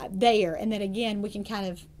right there, and then again we can kind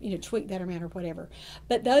of tweak that around or whatever.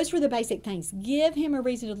 But those were the basic things. Give him a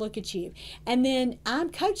reason to look at you. And then I'm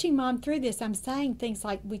coaching Mom through this. I'm saying things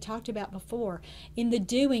like we talked about before in the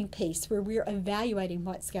doing piece where we're evaluating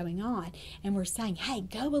what's going on. And we're saying, hey,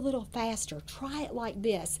 go a little faster. Try it like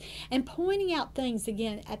this. And pointing out things,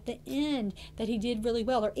 again, at the end that he did really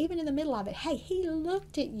well, or even in the middle of it. Hey, he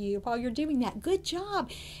looked at you while you're doing that. Good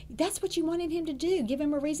job. That's what you wanted him to do. Give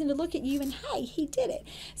him a reason to look at you. And, hey, he did it.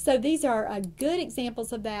 So these are good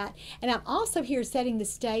examples of that. And I'm also here setting the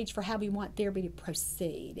stage for how we want therapy to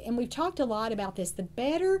proceed. And we've talked a lot about this. The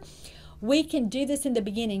better we can do this in the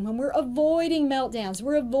beginning, when we're avoiding meltdowns,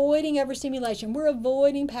 we're avoiding overstimulation, we're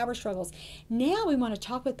avoiding power struggles. Now we want to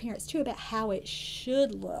talk with parents too about how it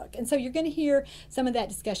should look. And so you're going to hear some of that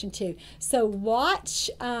discussion too. So watch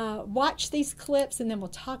these clips and then we'll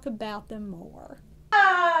talk about them more.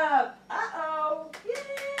 Uh-oh.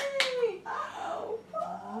 Yay. Uh-oh.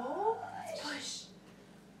 Oh. Push.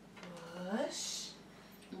 Push.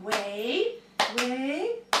 Wait.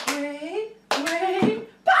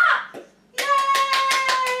 Pop! Yay!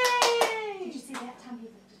 Did you see that time he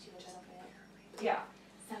looked at you a little bit? Yeah.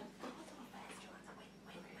 So, a little faster.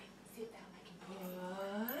 Wait. See if that'll make him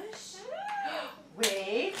push.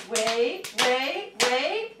 Wait.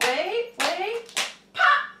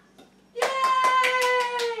 Pop!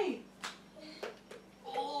 Yay!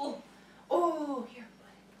 Oh, here,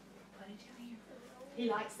 put it down here. He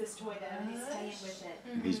likes this toy though, and he's staying with it.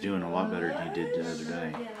 He's doing a lot better than he did the other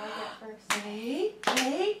day. Yeah, I got first. Wait.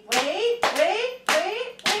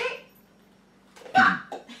 Pop!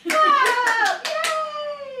 Pop!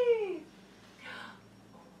 Yay!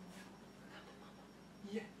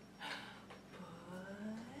 Yeah.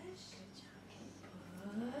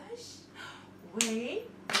 Push. Wait.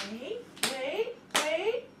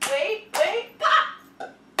 Pop!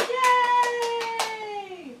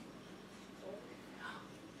 Yay!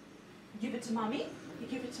 Give it to Mommy. You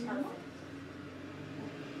give it to Mama.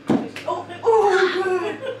 Oh,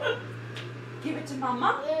 good. Give it to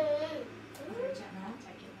Mama. Yay!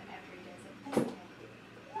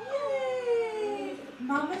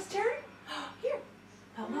 Mama's turn. Here.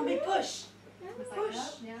 Help Mommy push. Push.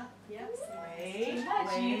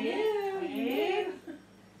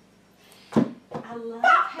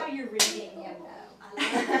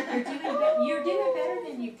 You're doing better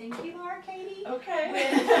than you think you are, Katie. Okay.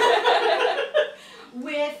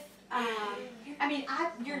 With I mean, I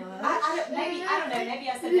don't know, maybe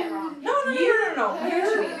I said that wrong. No.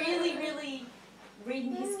 You're really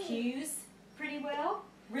reading his cues pretty well,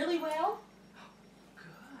 really well. Good.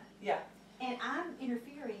 Yeah. And I'm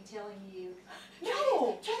interfering, telling you,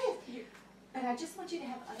 No. try this. But I just want you to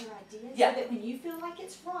have other ideas, Yeah. so that when you feel like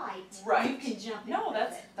it's right, you can jump in. No, with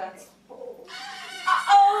that's. it.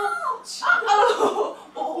 Uh-oh!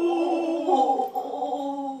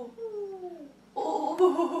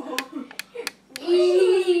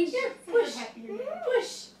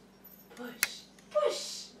 Push.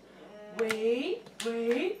 Wait.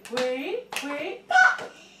 Pop!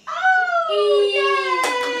 Oh,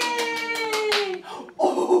 yay!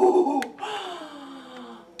 Oh!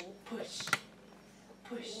 Push.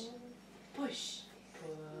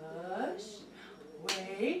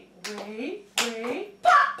 Wait.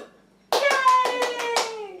 Pop!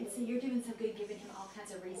 Yay! And so you're doing so good, giving him all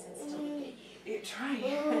kinds of reasons to look at you. You're trying.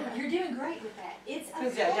 You're doing great with that. It's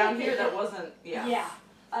Because okay. down here that wasn't, Yeah.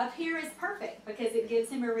 Up here is perfect because it gives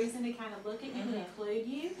him a reason to kind of look at you and include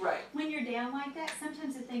you. Right. When you're down like that,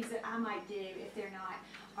 sometimes the things that I might do, if they're not,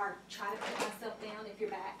 are try to put myself down if your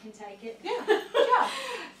back can take it. Yeah.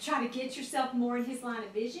 Try to get yourself more in his line of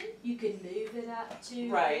vision. You can move it up to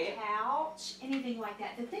Right. the couch, anything like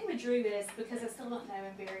that. The thing with Drew is, because I still don't know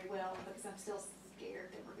him very well, because I'm still scared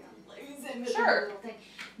that we're going to lose him with Sure. the little thing.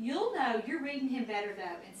 You'll know, you're reading him better though,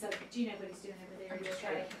 and so do you know what he's doing over there? I'm You just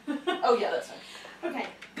okay? Oh yeah, that's fine. Okay,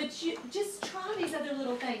 but you just try these other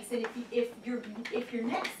little things. And if your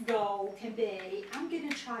next goal can be, I'm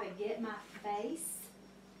gonna try to get my face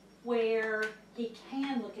where he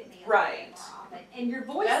can look at me a little Right. bit more often. And your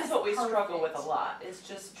voice That's is what we struggle perfect. with a lot, is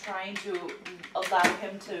just trying to allow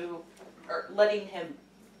him to, or letting him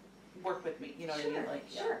work with me, you know what I mean? Like,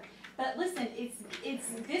 yeah. Sure. But listen,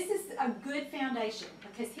 this is a good foundation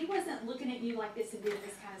because he wasn't looking at you like this and doing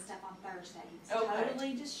this kind of stuff on Thursday. He was Okay.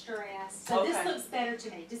 totally distressed. So this Okay. looks better to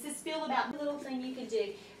me. Does this feel about the little thing you can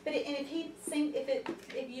do? But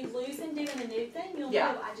if you lose him doing a new thing, you'll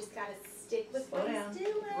Yeah. know I just gotta stick with Slow what down. he's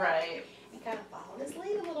doing. Right. And kind of follow his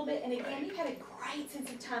lead a little bit. And again, Right. you had a great sense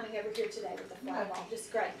of timing over here today with the fly Okay. ball.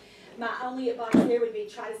 Just great. My only advice there would be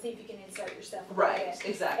try to see if you can insert yourself a little Right, bit.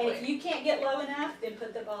 exactly. And if you can't get low enough, then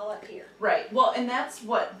put the ball up here. Right. Well, and that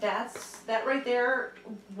right there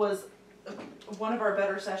was one of our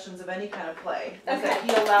better sessions of any kind of play. Is that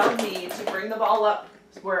he allowed me to bring the ball up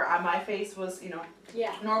where my face was,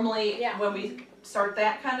 Yeah. normally Yeah. when we start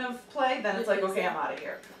that kind of play, then it's like, okay, I'm out of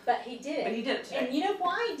here. But he did it. But he did it today. And you know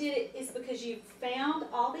why he did it is because you found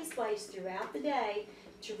all these ways throughout the day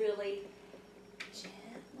to really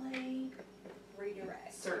gently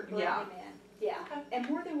redirect. Bring yeah. him in. Yeah. Okay. And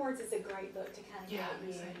More Than Words is a great book to kind of Yeah, get I'm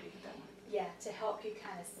you. excited to get that one. Yeah, to help you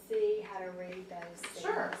kind of see how to read those things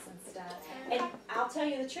Sure. and stuff. And I'll tell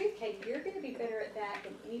you the truth, Katie, you're going to be better at that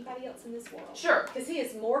than anybody else in this world. Sure. Because he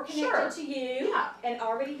is more connected Sure. to you Yeah. and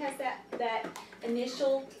already has that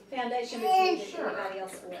initial foundation between than Sure. anybody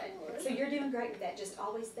else would. So you're doing great with that. Just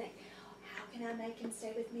always think, how can I make him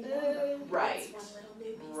stay with me longer? Right. That's one little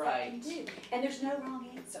new piece I Right. can do. And there's no wrong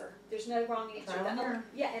answer. There's no wrong answer. Trial and error.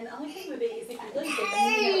 Yeah, and the only thing would be is if you lose him,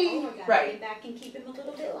 then you have to Right. get back and keep him a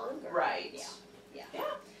little bit longer. Right. Yeah. Yeah. Yeah.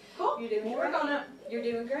 Cool. You're doing We'll great. work on it. You're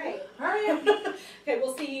doing great. All right. Okay,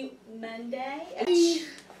 we'll see you Monday.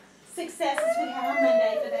 Successes we had on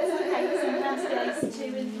Monday, but that's okay. Sometimes days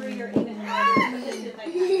 2 and 3 are even harder because then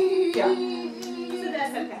they Yeah. So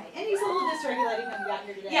that's okay. And he's a little dysregulated when we got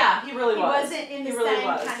here today. Yeah, he really He was. wasn't in the He really same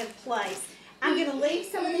was. kind of place. I'm going to leave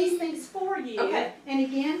some of these things for you. Okay. And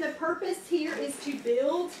again, the purpose here is to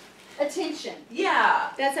build attention.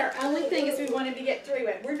 Yeah. That's our only thing is we want him to get through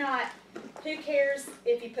it. We're not, who cares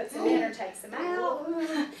if he puts them in or takes them out?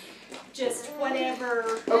 Just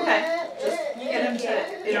whatever. Okay. Just You get him Yeah.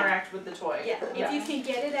 to interact with the toy. Yeah, if you can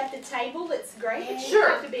get it at the table, it's great. But you Sure.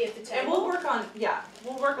 have to be at the table. And we'll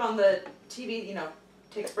work on the TV,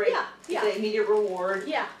 takes break. Yeah, yeah. The immediate reward.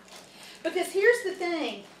 Yeah, because here's the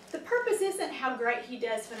thing. The purpose isn't how great he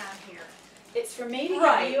does when I'm here. It's for me to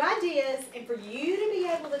Right. give you ideas and for you to be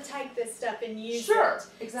able to take this stuff and use Sure. it.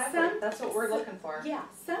 Exactly. That's what we're looking for. Yeah,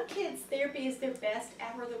 some kids therapy is their best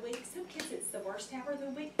hour of the week. Some kids it's the worst hour of the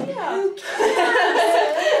week. Yeah. Who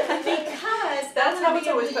cares? Because That's I'm how gonna it's be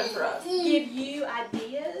able always to been for us. give you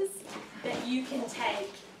ideas that you can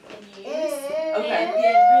take and use Okay. and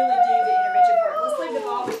then really do the intervention part. Let's leave the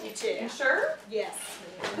ball with you too. You sure? Yes.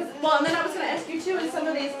 Well, and then I was going to ask you too, in some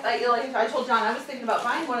of these like I told John, I was thinking about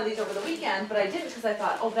buying one of these over the weekend, but I didn't because I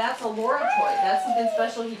thought, oh, that's a Laura toy. That's something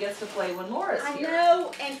special he gets to play when Laura's here. I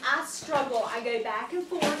know, and I struggle. I go back and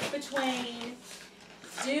forth between,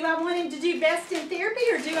 do I want him to do best in therapy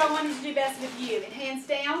or do I want him to do best with you? And hands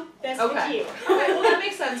down, best with you. Okay, well that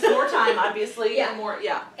makes sense. More time, obviously, Yeah. and more,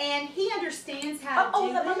 yeah. And he understands how to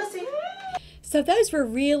do that it. missing. So those were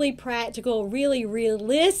really practical, really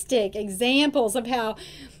realistic examples of how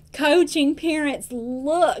coaching parents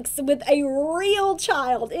looks with a real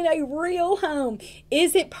child in a real home.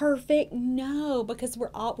 Is it perfect? No, because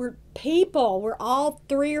we're people. We're all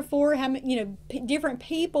 3 or 4 different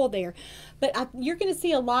people there. But you're going to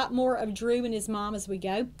see a lot more of Drew and his mom as we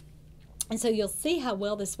go. And so you'll see how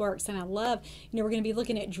well this works. And I love, we're going to be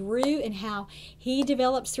looking at Drew and how he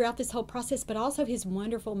develops throughout this whole process, but also his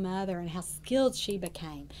wonderful mother and how skilled she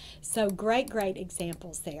became. So great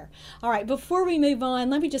examples there. All right, before we move on,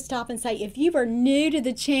 let me just stop and say, if you are new to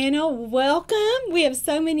the channel, welcome. We have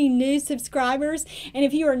so many new subscribers. And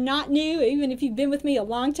if you are not new, even if you've been with me a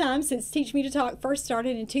long time, since Teach Me to Talk first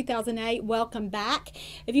started in 2008, welcome back.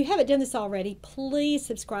 If you haven't done this already, please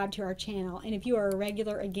subscribe to our channel. And if you are a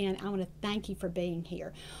regular, again, I want to thank you for being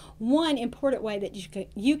here. One important way that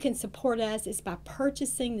you can support us is by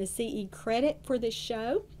purchasing the CE credit for this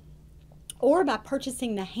show, or by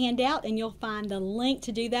purchasing the handout, and you'll find the link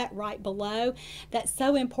to do that right below. That's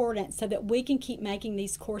so important so that we can keep making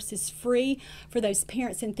these courses free for those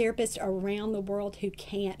parents and therapists around the world who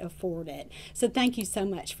can't afford it. So thank you so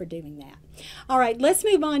much for doing that. All right, let's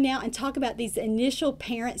move on now and talk about these initial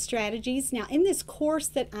parent strategies. Now, in this course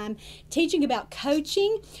that I'm teaching about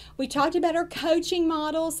coaching, we talked about our coaching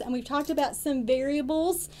models, and we've talked about some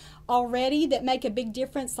variables already that make a big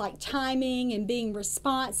difference, like timing and being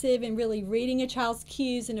responsive and really reading a child's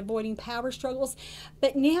cues and avoiding power struggles.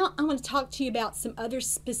 But now I want to talk to you about some other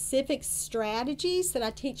specific strategies that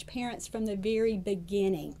I teach parents from the very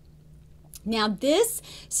beginning. Now, this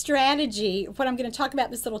strategy, what I'm going to talk about,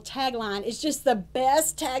 this little tagline, is just the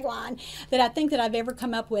best tagline that I think that I've ever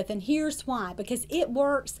come up with. And here's why. Because it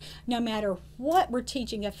works no matter what we're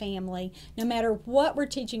teaching a family, no matter what we're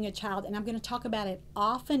teaching a child. And I'm going to talk about it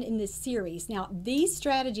often in this series. Now, these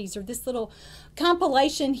strategies, or this little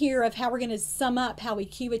compilation here of how we're going to sum up how we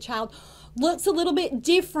cue a child, looks a little bit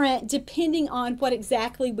different depending on what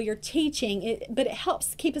exactly we are teaching, but it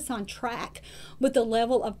helps keep us on track with the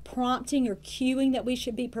level of prompting or cueing that we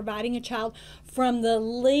should be providing a child, from the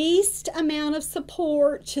least amount of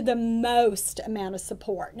support to the most amount of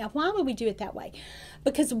support. Now, why would we do it that way?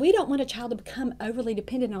 Because we don't want a child to become overly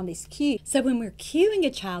dependent on these cues. So when we're cueing a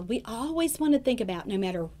child, we always want to think about, no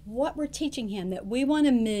matter what we're teaching him, that we want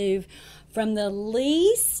to move from the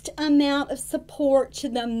least amount of support to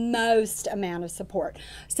the most amount of support.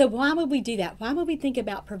 So why would we do that? Why would we think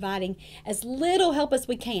about providing as little help as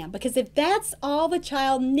we can? Because if that's all the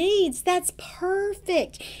child needs, that's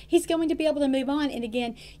perfect. He's going to be able to move on and,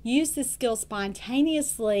 again, use the skill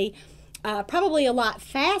spontaneously, probably a lot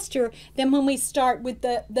faster than when we start with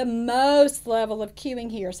the most level of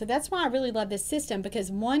cueing here. So that's why I really love this system,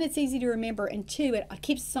 because 1, it's easy to remember, and 2, it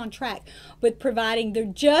keeps us on track with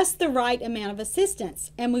providing just the right amount of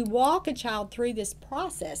assistance. And we walk a child through this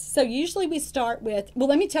process. So usually we start with, well,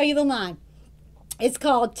 let me tell you the line. It's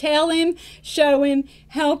called tell him, show him,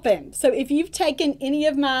 help him. So if you've taken any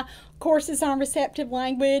of my courses on receptive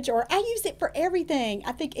language, or I use it for everything.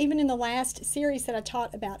 I think even in the last series that I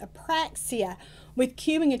taught about apraxia, with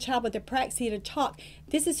cueing a child with apraxia to talk,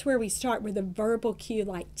 this is where we start with a verbal cue,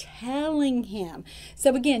 like telling him.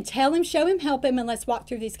 So again, tell him, show him, help him, and let's walk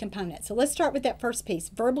through these components. So let's start with that first piece,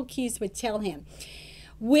 verbal cues with tell him.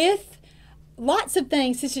 With lots of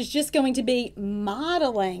things, this is just going to be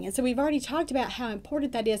modeling. And so we've already talked about how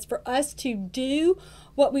important that is for us to do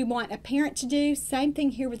what we want a parent to do. Same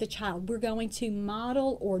thing here with a child. We're going to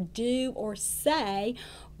model or do or say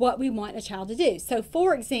what we want a child to do. So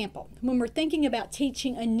for example, when we're thinking about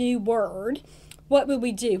teaching a new word, what would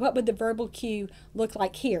we do? What would the verbal cue look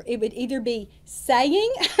like here? It would either be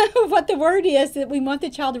saying what the word is that we want the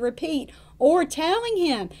child to repeat, or telling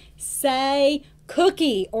him, say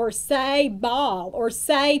cookie, or say ball, or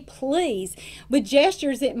say please. With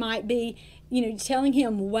gestures, it might be, telling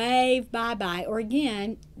him wave, bye-bye, or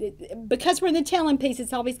again, because we're in the telling piece,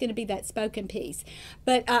 it's always going to be that spoken piece.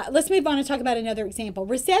 But let's move on and talk about another example.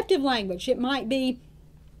 Receptive language, it might be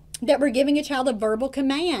that we're giving a child a verbal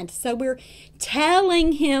command. So we're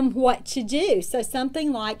telling him what to do. So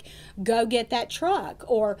something like, go get that truck,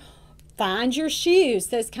 or find your shoes,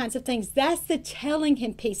 those kinds of things. That's the telling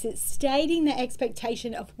him piece. It's stating the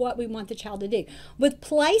expectation of what we want the child to do. With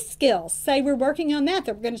play skills, say we're working on that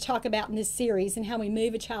we're going to talk about in this series, and how we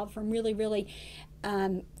move a child from really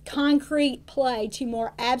concrete play to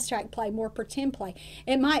more abstract play, more pretend play.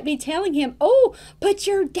 It might be telling him, oh, put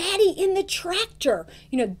your daddy in the tractor.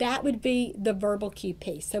 That would be the verbal cue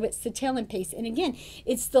piece. So it's the telling piece. And again,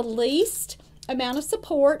 it's the least amount of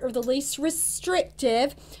support or the least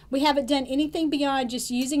restrictive. We haven't done anything beyond just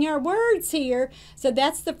using our words here. So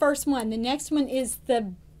that's the first one. The next one is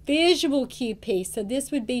the visual cue piece. So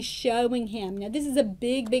this would be showing him. Now this is a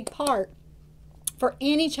big part for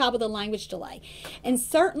any child with a language delay, and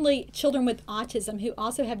certainly children with autism who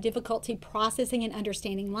also have difficulty processing and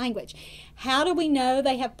understanding language. How do we know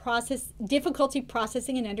they have difficulty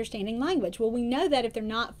processing and understanding language? Well, we know that if they're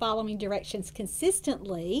not following directions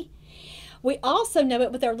consistently. We also know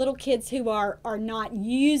it with our little kids who are not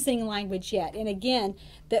using language yet. And again,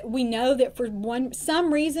 that we know that for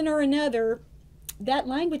some reason or another, that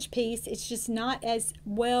language piece is just not as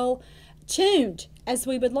well tuned as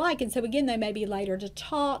we would like. And so again, they may be later to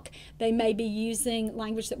talk. They may be using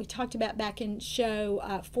language that we talked about back in show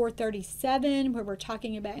 437, where we're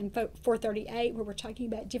talking about, in 438, where we're talking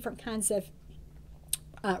about different kinds of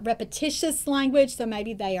repetitious language. So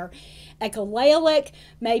maybe they are echolalic,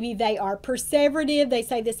 maybe they are perseverative, they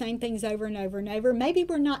say the same things over and over and over. Maybe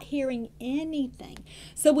we're not hearing anything.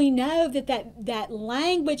 So we know that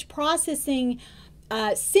language processing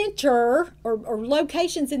center or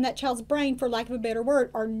locations in that child's brain, for lack of a better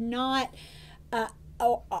word, are not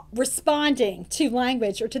responding to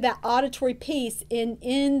language or to that auditory piece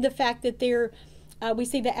in the fact that they're we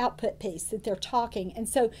see the output piece, that they're talking. And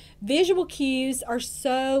so visual cues are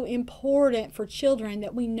so important for children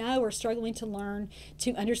that we know are struggling to learn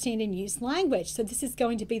to understand and use language. So this is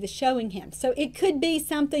going to be the showing him. So it could be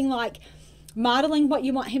something like modeling what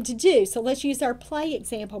you want him to do. So let's use our play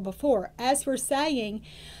example before. As we're saying,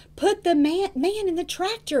 put the man in the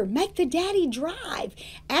tractor, make the daddy drive.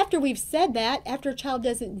 After we've said that, after a child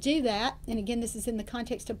doesn't do that, and again, this is in the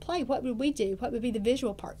context of play, what would we do? What would be the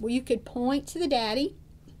visual part? Well, you could point to the daddy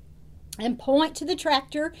and point to the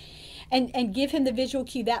tractor and give him the visual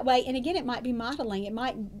cue that way. And again, it might be modeling. It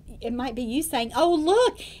might be you saying, oh,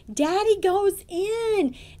 look, daddy goes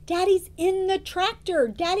in. Daddy's in the tractor.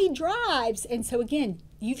 Daddy drives. And so again,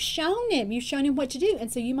 you've shown him what to do.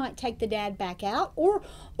 And so you might take the dad back out or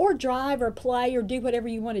drive or play or do whatever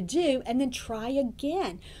you want to do, and then try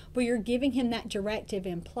again where you're giving him that directive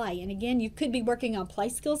in play. And again, you could be working on play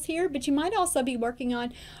skills here, but you might also be working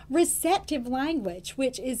on receptive language,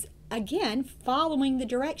 which is, again, following the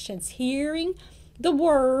directions, hearing the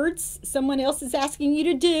words someone else is asking you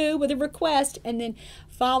to do with a request, and then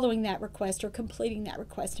following that request or completing that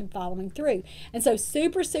request and following through. And so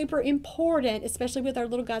super important, especially with our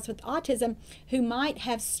little guys with autism who might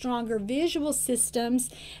have stronger visual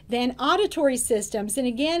systems than auditory systems. And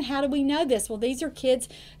again, how do we know this? Well, these are kids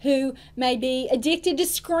who may be addicted to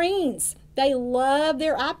screens. They love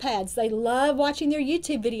their iPads. They love watching their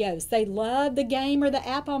YouTube videos. They love the game or the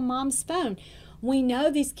app on mom's phone. We know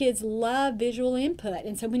these kids love visual input.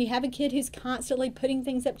 And so when you have a kid who's constantly putting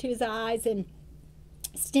things up to his eyes and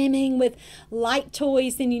stimming with light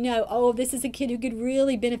toys, then you know, oh, this is a kid who could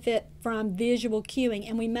really benefit from visual cueing.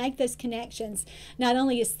 And we make those connections not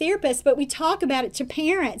only as therapists, but we talk about it to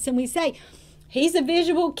parents and we say, he's a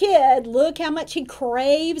visual kid. Look how much he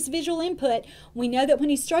craves visual input. We know that when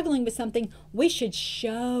he's struggling with something, we should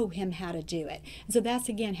show him how to do it. And so that's,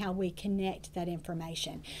 again, how we connect that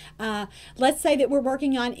information. Let's say that we're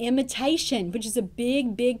working on imitation, which is a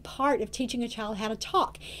big part of teaching a child how to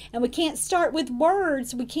talk. And we can't start with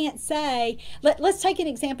words. We can't say, let's take an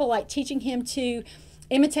example like teaching him to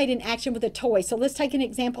imitate an action with a toy. So let's take an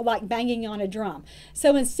example like banging on a drum.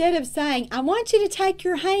 So instead of saying, I want you to take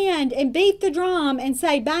your hand and beat the drum and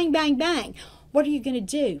say bang, bang, bang, what are you going to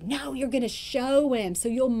do? No, you're going to show him. So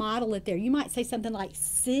you'll model it there. You might say something like,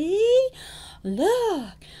 see,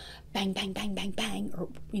 look, bang, bang, bang, bang, bang, or,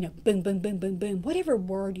 boom, boom, boom, boom, boom, whatever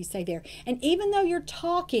word you say there. And even though you're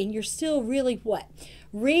talking, you're still really what?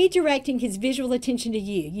 Redirecting his visual attention to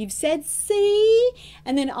you. You've said see,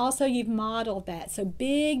 and then also you've modeled that. So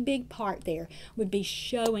big part there would be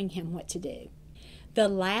showing him what to do. The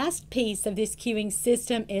last piece of this cueing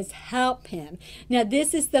system is help him. Now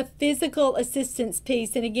this is the physical assistance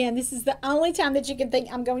piece, and again, this is the only time that you can think,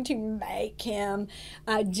 I'm going to make him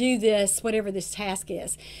do this, whatever this task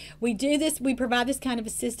is. We do this, we provide this kind of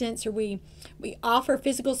assistance, or we offer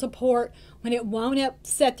physical support when it won't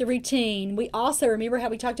upset the routine. We also, remember how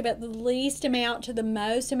we talked about the least amount to the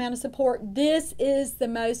most amount of support? This is the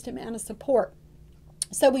most amount of support.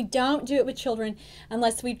 So we don't do it with children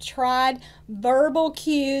unless we've tried verbal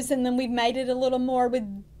cues and then we've made it a little more with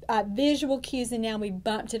visual cues, and now we've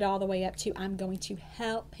bumped it all the way up to I'm going to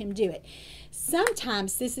help him do it.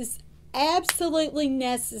 Sometimes this is absolutely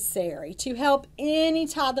necessary to help any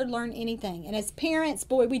toddler learn anything. And as parents,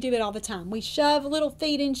 boy, we do it all the time. We shove little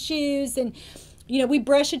feet in shoes, and we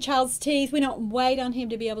brush a child's teeth. We don't wait on him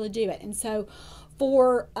to be able to do it. And so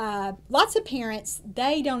for lots of parents,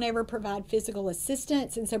 they don't ever provide physical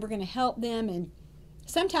assistance, and so we're going to help them. And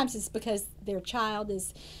sometimes it's because their child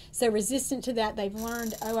is so resistant to that, they've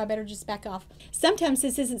learned, oh, I better just back off. Sometimes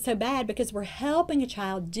this isn't so bad because we're helping a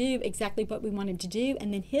child do exactly what we want him to do,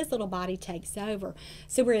 and then his little body takes over.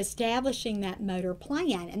 So we're establishing that motor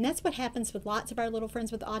plan, and that's what happens with lots of our little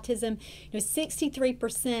friends with autism.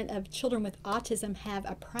 63% of children with autism have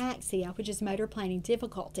apraxia, which is motor planning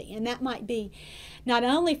difficulty, and that might be not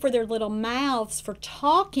only for their little mouths for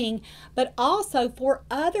talking, but also for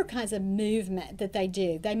other kinds of movement that they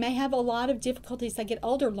do. They may have a lot of difficulties as they get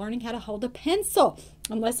older learning how to hold a pencil,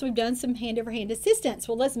 unless we've done some hand-over-hand assistance.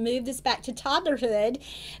 Well, let's move this back to toddlerhood.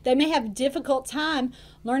 They may have a difficult time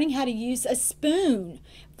learning how to use a spoon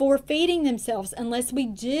for feeding themselves unless we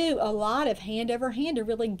do a lot of hand-over-hand to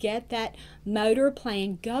really get that motor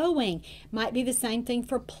plan going. Might be the same thing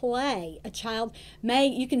for play. A child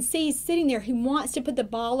you can see he's sitting there who wants to put the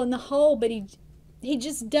ball in the hole, but he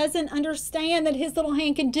just doesn't understand that his little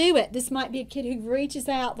hand can do it. This might be a kid who reaches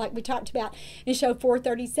out, like we talked about in show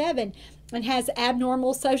 437, and has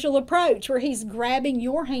abnormal social approach where he's grabbing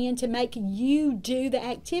your hand to make you do the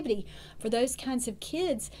activity. For those kinds of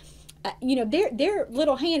kids, their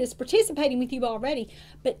little hand is participating with you already,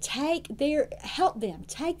 but help them.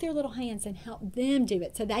 Take their little hands and help them do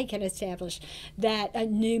it so they can establish that a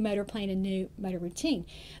new motor plan, a new motor routine.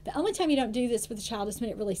 The only time you don't do this with a child is when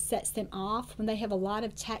it really sets them off, when they have a lot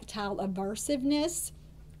of tactile aversiveness.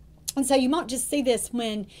 And so you won't just see this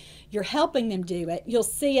when you're helping them do it. You'll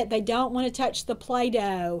see it. They don't want to touch the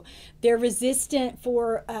Play-Doh. They're resistant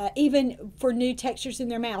even for new textures in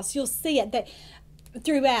their mouths. You'll see it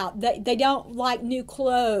throughout. They don't like new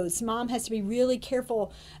clothes. Mom has to be really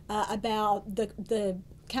careful about the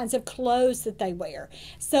kinds of clothes that they wear.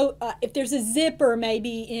 So if there's a zipper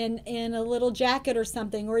maybe in a little jacket or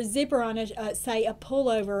something, or a zipper on say a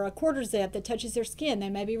pullover or a quarter zip that touches their skin, they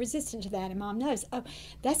may be resistant to that, and mom knows, oh,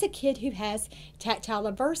 that's a kid who has tactile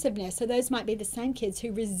aversiveness. So those might be the same kids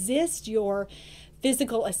who resist your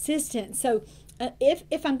physical assistance. So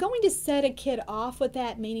if I'm going to set a kid off with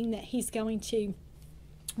that, meaning that he's going to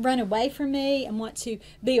run away from me and want to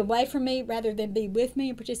be away from me rather than be with me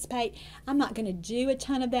and participate, I'm not going to do a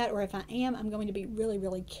ton of that, or if I am, I'm going to be really,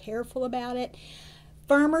 really careful about it.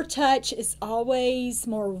 Firmer touch is always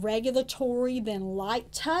more regulatory than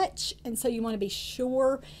light touch, and so you want to be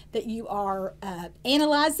sure that you are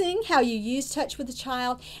analyzing how you use touch with the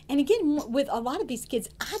child. And again, with a lot of these kids,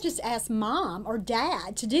 I just ask mom or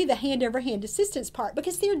dad to do the hand-over-hand assistance part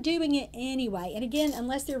because they're doing it anyway. And again,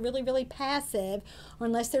 unless they're really, really passive, or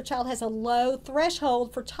unless their child has a low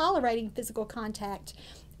threshold for tolerating physical contact,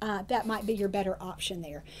 that might be your better option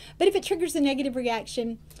there. But if it triggers a negative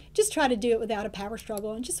reaction, just try to do it without a power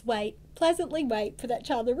struggle and just pleasantly wait for that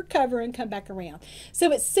child to recover and come back around.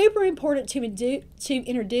 So it's super important to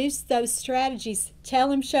introduce those strategies,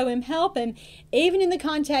 tell him, show him, help him, even in the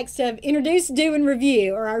context of introduce, do, and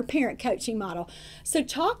review, or our parent coaching model. So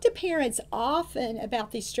talk to parents often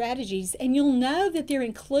about these strategies, and you'll know that they're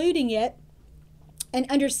including it and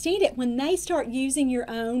understand it when they start using your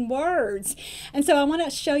own words. And so I want to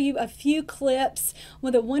show you a few clips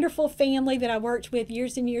with a wonderful family that I worked with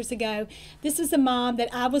years and years ago. This was a mom that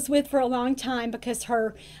I was with for a long time because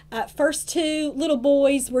her first two little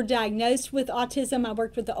boys were diagnosed with autism. I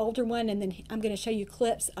worked with the older one, and then I'm going to show you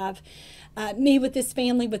clips of me with this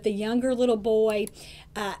family with the younger little boy.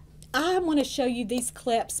 I want to show you these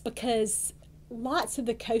clips because lots of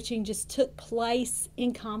the coaching just took place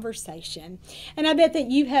in conversation. And I bet that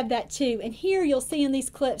you have that too. And here you'll see in these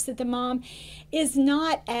clips that the mom is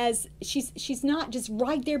not she's not just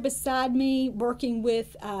right there beside me working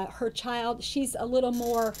with her child. She's a little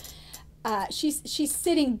more, she's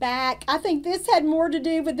sitting back. I think this had more to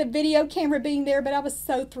do with the video camera being there, but I was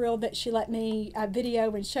so thrilled that she let me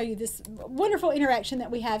video and show you this wonderful interaction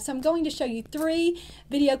that we have. So I'm going to show you 3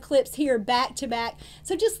 video clips here back to back.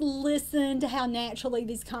 So just listen to how naturally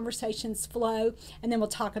these conversations flow, and then we'll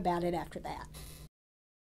talk about it after that.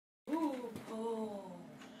 Ooh, oh,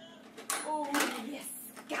 yes,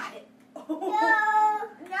 got it. Oh,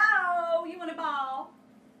 no, you want a ball?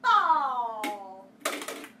 Ball.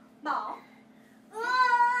 Ball.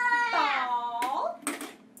 Ball.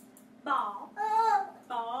 Ball.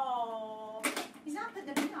 Ball. He's not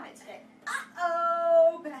putting the pin on it today.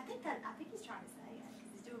 Uh-oh. But I think he's trying to say it.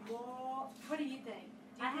 He's doing whoa. What do you think?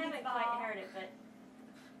 I haven't quite heard it, but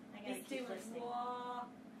I gotta keep listening. Whoa.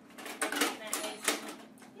 That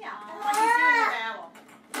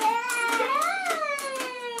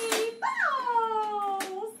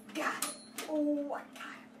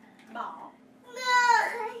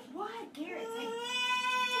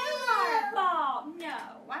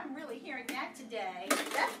I'm really hearing that today.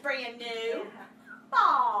 That's brand new.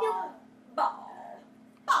 Ball. Ball.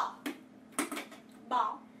 Ball.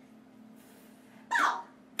 Ball. Ball.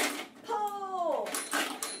 Pull.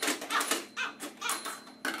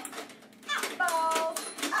 Out. Ball.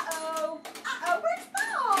 Uh-oh. Uh-oh. Where's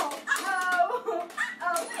ball? Uh-oh.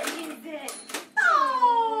 Uh-oh. Where is it?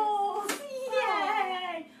 Balls.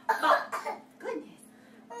 Yay. Ball. Goodness.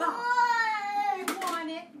 Ball. I want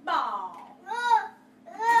it. Ball.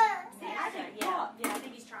 See, I think ball. Yeah, I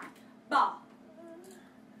think he's trying. Ball.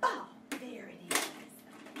 Ball. There it is.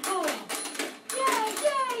 Boom. Yay,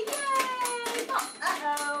 yay, yay. Ball.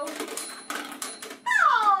 Uh-oh.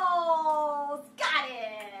 Balls. Got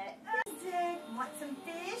it. Want some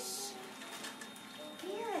fish?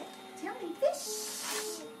 Hear it. Tell me fish.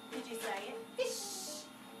 Did you say it? Fish.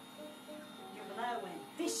 You're blowing.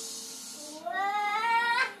 Fish.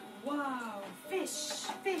 Whoa. Fish.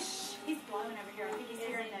 Fish. He's blowing over here. I think he's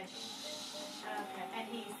hearing the shh. Okay. And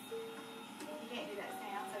he can't do that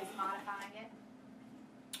sound, so he's modifying it.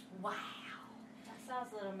 Wow. I saw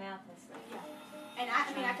his little mouth asleep. Yeah. And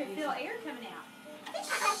I mean, I could feel air coming out.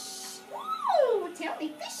 Fish. Woo! Tell me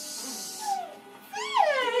fish.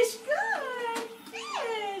 Fish. Good.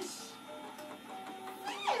 Fish.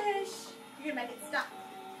 Fish. You're gonna make it stop.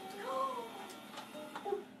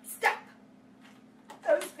 Stop.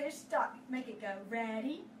 Those fish stop. Make it go.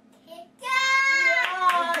 Ready?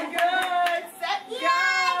 Yeah. Good. Set. Go.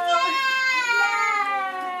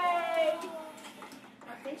 Yay.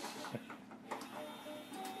 Fish.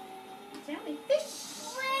 Tell me fish.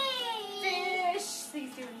 Fish.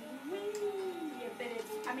 He's doing wee. Yeah, but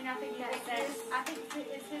it's, I mean, I think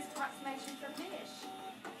it's his approximation for fish.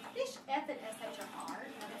 Fish. F and SH are hard.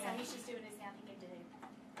 So he's just doing his sound he can do.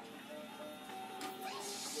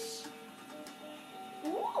 Fish.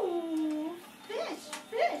 Ooh. Fish.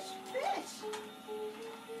 Fish. Fish.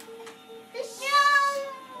 Fish.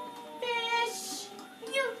 Fish.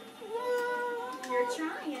 You're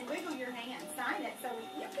trying. Wiggle your hand. Sign it so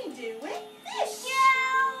you can do it. Fish.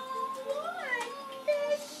 One.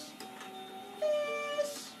 Fish.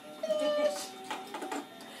 Fish. Fish.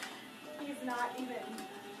 He's not even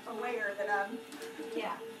aware that I'm.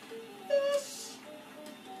 Yeah. Fish.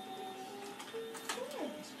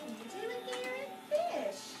 Fish. Can you do it, Garrett?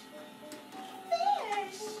 Fish.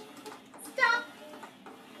 Fish. Stop.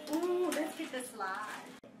 Ooh, let's get the slide.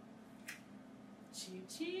 Choo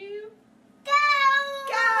choo.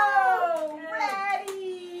 Go!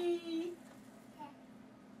 Ready!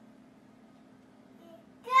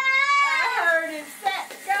 I heard him. Set.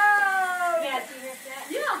 Go! Yeah, see your set?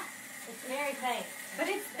 Yeah. It's very faint. But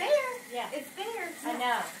it's there. Yeah. It's there. I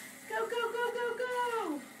know. Go, go, go, go,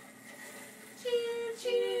 go! Choo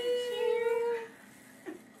choo!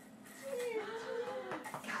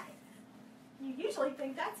 Got it. You usually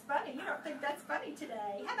think that's funny. You don't think that's funny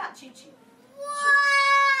today. How about choo choo?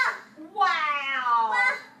 Wow!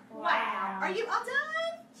 Wow! Are you all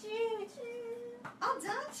done? Choo choo! All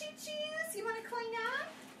done, choo choos? You want to clean up?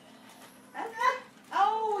 Okay.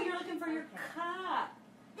 Oh, you're looking for your cup.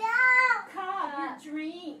 Cup, your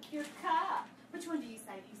drink, your cup. Which one do you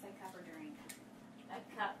say? Do you say cup or drink? A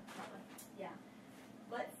cup, probably. Yeah.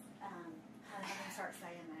 Let's have him start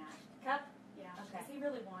saying that. Cup? Yeah. Okay. Because he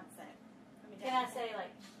really wants it. Can I say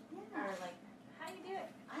like, Yeah. or like, how do you do it?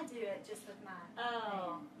 I do it just with my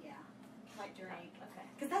Oh. hand. Yeah. Like drink. Okay.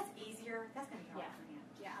 Because that's easier. That's going to be hard Yeah. for him.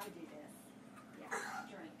 Yeah, I would do this. Yeah.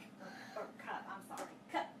 Drink. Or cup. I'm sorry.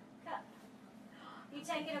 Cup. Cup. You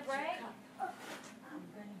taking a break? I'm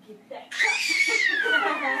going to get that cup.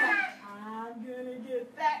 I'm going to get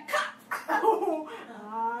that cup. Oh,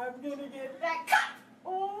 I'm going to get that cup.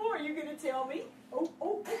 Oh, are you going to tell me?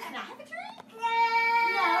 Oh, can I have a drink?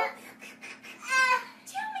 No.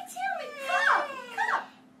 Tell me.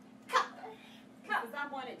 Cup. Because I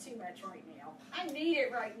want it too much right now. I need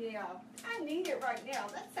it right now.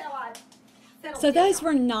 That's how I settle So down. those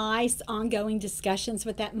were nice ongoing discussions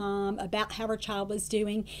with that mom about how her child was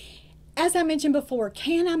doing. As I mentioned before,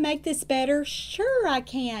 can I make this better? Sure I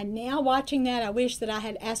can. Now watching that, I wish that I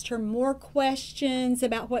had asked her more questions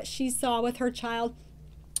about what she saw with her child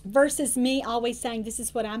versus me always saying this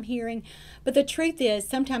is what I'm hearing. But the truth is,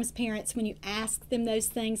 sometimes parents, when you ask them those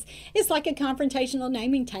things, it's like a confrontational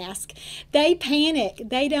naming task. They panic.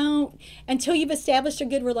 They don't, until you've established a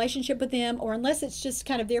good relationship with them, or unless it's just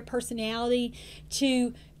kind of their personality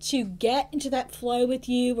to get into that flow with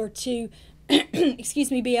you, or to excuse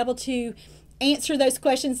me, be able to answer those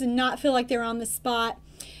questions and not feel like they're on the spot.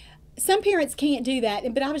 Some parents can't do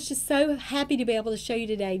that, but I was just so happy to be able to show you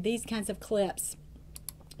today these kinds of clips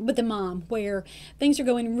with the mom where things are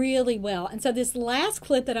going really well. And so this last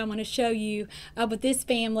clip that I want to show you with this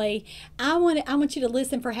family, I want you to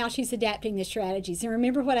listen for how she's adapting the strategies. And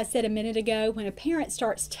remember what I said a minute ago, when a parent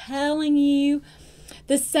starts telling you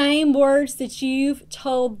the same words that you've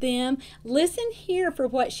told them, listen here for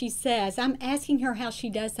what she says. I'm asking her how she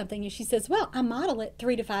does something, and she says, well, I model it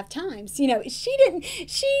 3 to 5 times. You know, she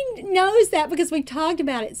knows that because we talked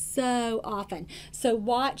about it so often. So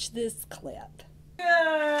watch this clip.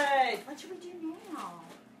 Good. What should we do now?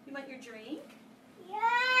 You want your drink? Yeah.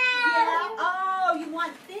 Oh, you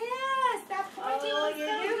want this? That point was so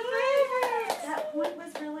good. That point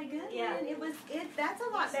was really good. Yeah. That's a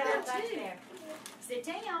lot better Back too. there. Sit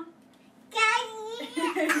down. Daddy.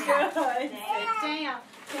 Good. Sit down.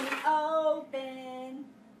 Can you open?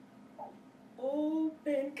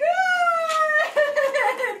 Open. Good.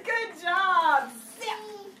 Good job.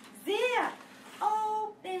 Zip.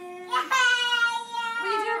 Open. Will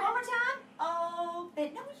you do it one more time? Open.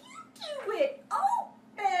 No, you do it.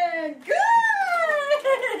 Open.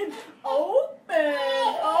 Good. Open.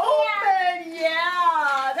 Open.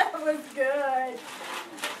 Yeah, that was good.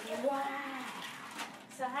 Wow.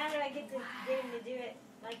 So how do I get him to do it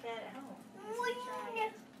like that at home?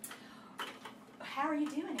 How are you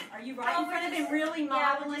doing it? Are you right in front of him really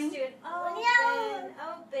Yeah, we'll modeling? just do it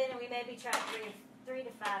open, and we maybe try 3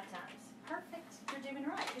 to 5 times. Perfect. You're doing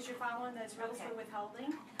right because you're following those rules Okay. for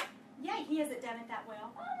withholding. Yeah, he hasn't done it that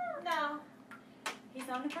well. No. He's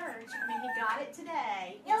on the verge. I mean, he got it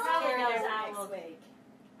today. He probably Carry knows over I next will. week.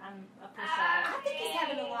 I'm a pushover. I think he's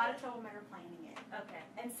having a lot of trouble motor planning it. Okay.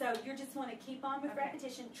 And so you just want to keep on with Okay.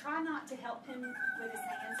 repetition. Try not to help him with his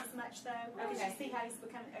hands as much though, because Okay. you see how he's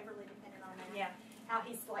becoming overly dependent on that. Yeah. How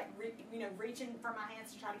he's like, reaching for my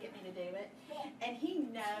hands to try to get me to do it. And he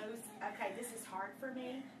knows, okay, this is hard for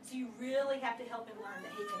me. So you really have to help him learn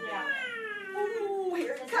that he can do Yeah. it. Ooh,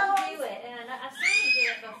 here it Because he'll comes. do it, and I've seen him do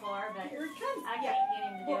it before, but Here it comes. I Yeah. can't get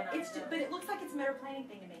him to do Well, it on it's his just, own. but it looks like it's a motor planning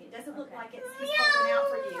thing to me. It doesn't look Okay. like he's holding out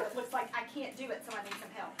for you. It looks like I can't do it, so I need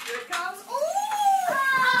some help. Here it comes. Ooh!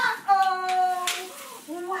 Oh!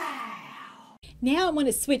 Wow! Now I want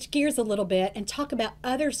to switch gears a little bit and talk about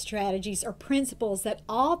other strategies or principles that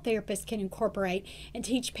all therapists can incorporate and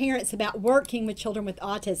teach parents about working with children with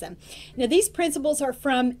autism. Now these principles are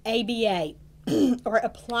from ABA. Or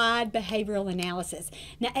applied behavioral analysis.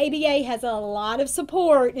 Now, ABA has a lot of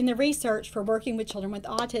support in the research for working with children with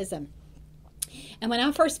autism. And when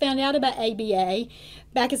I first found out about ABA,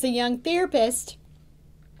 back as a young therapist,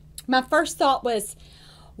 my first thought was,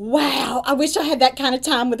 wow, I wish I had that kind of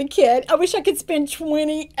time with a kid. I wish I could spend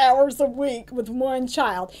 20 hours a week with one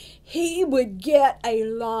child. He would get a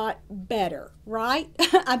lot better, right?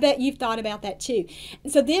 I bet you've thought about that too.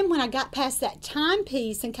 And so then when I got past that time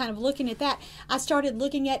piece and kind of looking at that, I started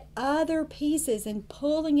looking at other pieces and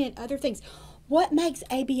pulling in other things. What makes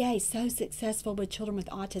ABA so successful with children with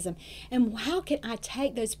autism? And how can I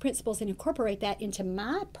take those principles and incorporate that into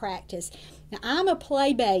my practice? Now, I'm a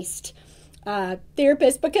play-based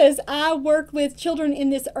therapist because I work with children in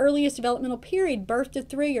this earliest developmental period, birth to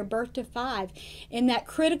 3 or birth to 5, in that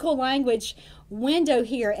critical language window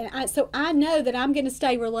here. And so I know that I'm going to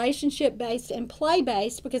stay relationship-based and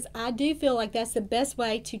play-based because I do feel like that's the best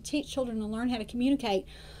way to teach children to learn how to communicate.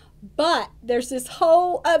 But there's this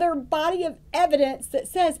whole other body of evidence that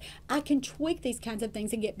says I can tweak these kinds of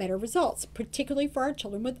things and get better results, particularly for our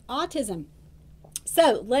children with autism.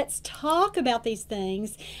 So let's talk about these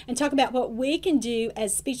things and talk about what we can do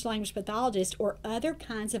as speech-language pathologists or other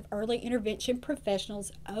kinds of early intervention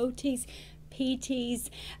professionals, OTs, PTs,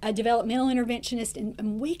 developmental interventionists,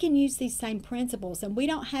 and we can use these same principles. And we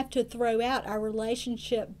don't have to throw out our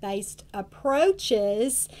relationship-based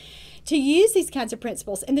approaches to use these kinds of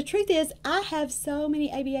principles. And the truth is, I have so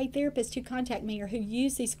many ABA therapists who contact me or who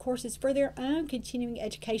use these courses for their own continuing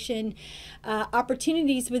education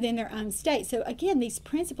opportunities within their own state. So again, these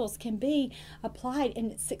principles can be applied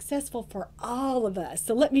and it's successful for all of us.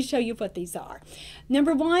 So let me show you what these are.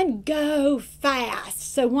 Number 1, go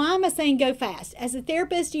fast. So why am I saying go fast? As a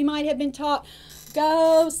therapist, you might have been taught,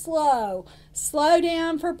 go slow. Slow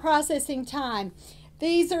down for processing time.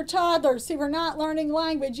 These are toddlers who are not learning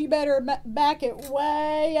language. You better back it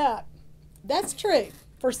way up. That's true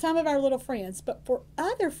for some of our little friends, but for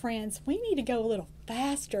other friends, we need to go a little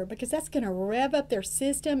faster because that's going to rev up their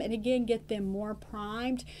system and again get them more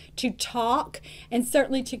primed to talk and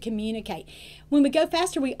certainly to communicate. When we go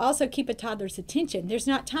faster, we also keep a toddler's attention. There's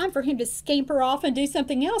not time for him to scamper off and do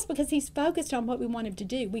something else because he's focused on what we want him to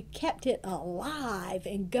do. We kept it alive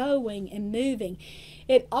and going and moving.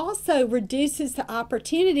 It also reduces the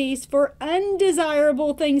opportunities for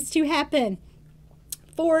undesirable things to happen.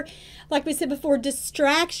 for, like we said before,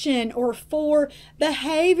 distraction, or for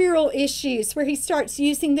behavioral issues where he starts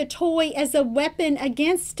using the toy as a weapon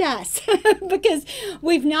against us because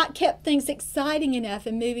we've not kept things exciting enough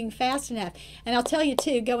and moving fast enough. And I'll tell you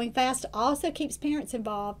too, going fast also keeps parents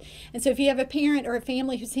involved. And so if you have a parent or a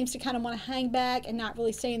family who seems to kind of want to hang back and not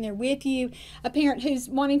really staying there with you, a parent who's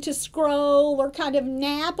wanting to scroll or kind of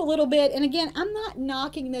nap a little bit, and again, I'm not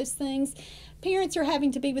knocking those things. Parents are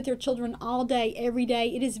having to be with their children all day, every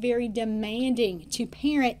day. It is very demanding to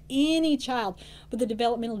parent any child with a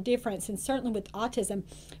developmental difference, and certainly with autism.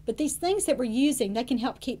 But these things that we're using, they can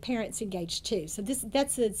help keep parents engaged too. So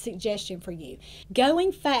that's a suggestion for you.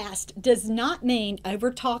 Going fast does not mean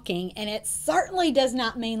over talking, and it certainly does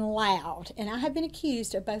not mean loud. And I have been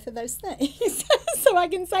accused of both of those things, so I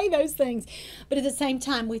can say those things. But at the same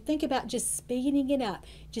time, we think about just speeding it up,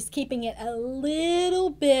 just keeping it a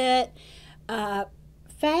little bit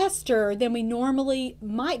faster than we normally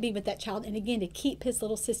might be with that child, and again, to keep his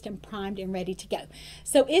little system primed and ready to go.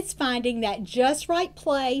 So it's finding that just right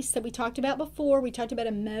place that we talked about before. We talked about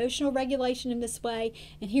emotional regulation in this way,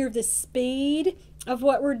 and here the speed of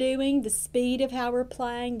what we're doing, the speed of how we're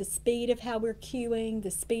playing, the speed of how we're cueing,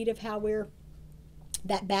 the speed of how we're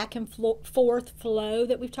that back and forth flow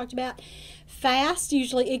that we've talked about. Fast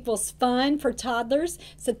usually equals fun for toddlers,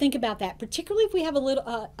 so think about that, particularly if we have a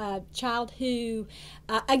little child who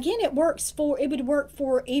again, it would work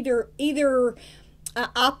for either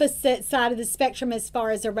opposite side of the spectrum as far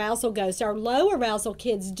as arousal goes. Our low arousal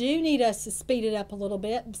kids do need us to speed it up a little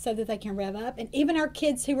bit so that they can rev up, and even our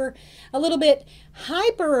kids who are a little bit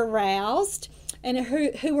hyper aroused and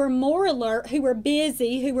who are more alert, who are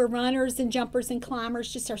busy, who are runners and jumpers and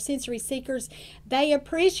climbers, just our sensory seekers, they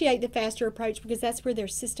appreciate the faster approach because that's where their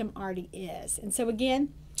system already is. And so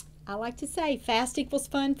again, I like to say fast equals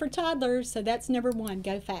fun for toddlers, so that's number one,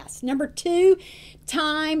 go fast. Number two,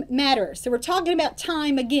 time matters. So we're talking about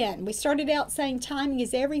time again. We started out saying timing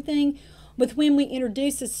is everything. With when we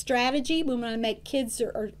introduce a strategy, we want to make kids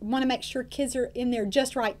or want to make sure kids are in their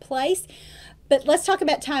just right place. But let's talk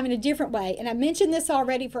about time in a different way. And I mentioned this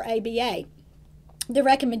already for ABA. The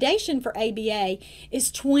recommendation for ABA is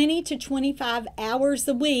 20 to 25 hours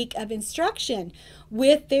a week of instruction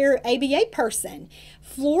with their ABA person.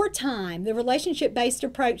 Floor time, the relationship-based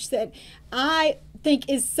approach that I think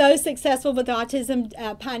is so successful with autism,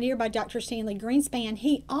 pioneered by Dr. Stanley Greenspan,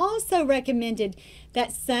 he also recommended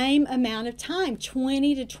that same amount of time,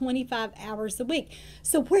 20 to 25 hours a week.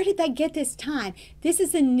 So where did they get this time? This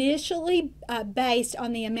is initially based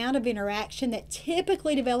on the amount of interaction that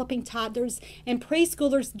typically developing toddlers and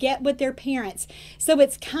preschoolers get with their parents. So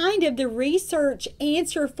it's kind of the research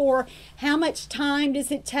answer for how much time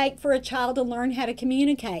does it take for a child to learn how to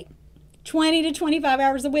communicate. 20 to 25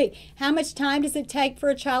 hours a week. How much time does it take for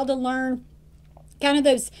a child to learn kind of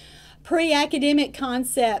those pre-academic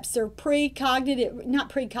concepts or pre-cognitive, not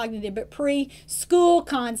pre-cognitive, but pre-school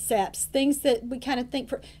concepts, things that we kind of think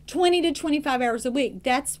for 20 to 25 hours a week.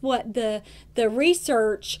 That's what the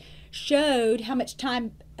research showed how much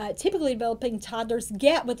time typically developing toddlers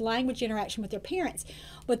get with language interaction with their parents.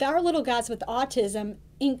 With our little guys with autism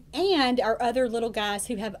and our other little guys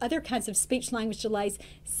who have other kinds of speech language delays,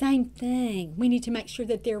 same thing. We need to make sure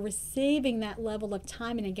that they're receiving that level of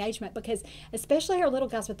time and engagement, because especially our little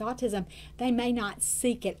guys with autism, they may not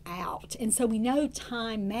seek it out. And so we know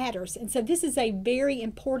time matters. And so this is a very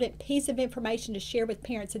important piece of information to share with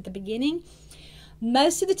parents at the beginning.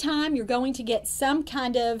 Most of the time you're going to get some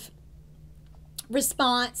kind of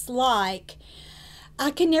response like,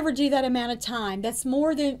 I can never do that amount of time. That's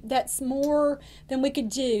more than we could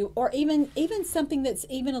do. Or even something that's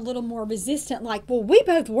even a little more resistant, like, well, we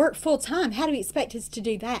both work full time. How do we expect us to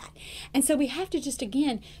do that? And so we have to just,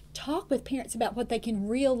 again, talk with parents about what they can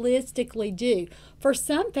realistically do. For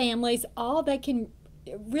some families, all they can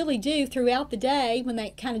really do throughout the day, when they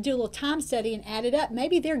kind of do a little time study and add it up,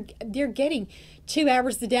 maybe they're getting 2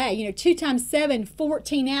 hours a day. 2 times 7,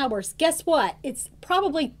 14 hours. Guess what? It's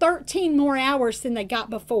probably 13 more hours than they got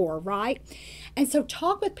before, right? And so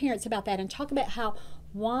talk with parents about that and talk about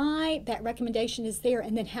why that recommendation is there,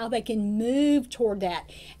 and then how they can move toward that.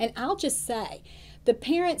 And I'll just say, the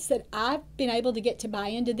parents that I've been able to get to buy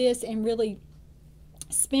into this and really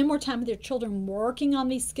spend more time with their children working on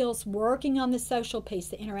these skills, working on the social piece,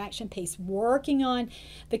 the interaction piece, working on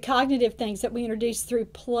the cognitive things that we introduce through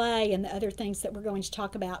play and the other things that we're going to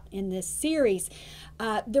talk about in this series.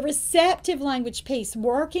 The receptive language piece,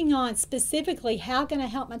 working on specifically how can I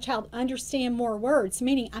help my child understand more words,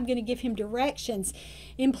 meaning I'm going to give him directions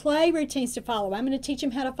in play routines to follow. I'm going to teach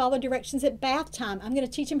him how to follow directions at bath time. I'm going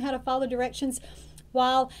to teach him how to follow directions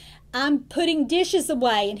while I'm putting dishes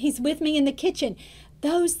away and he's with me in the kitchen.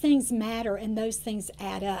 Those things matter and those things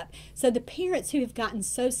add up. So the parents who have gotten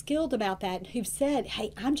so skilled about that, who've said,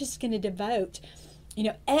 hey, I'm just going to devote,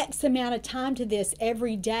 X amount of time to this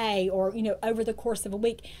every day or, over the course of a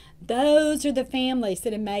week, those are the families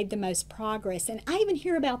that have made the most progress. And I even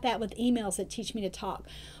hear about that with emails at Teach Me to Talk,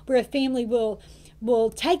 where a family will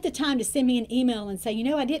take the time to send me an email and say,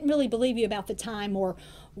 I didn't really believe you about the time, or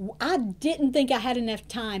I didn't think I had enough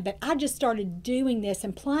time, but I just started doing this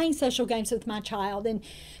and playing social games with my child and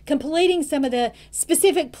completing some of the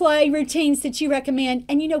specific play routines that you recommend.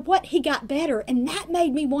 And you know what? He got better, and that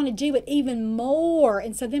made me want to do it even more.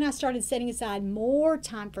 And so then I started setting aside more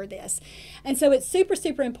time for this. And so it's super,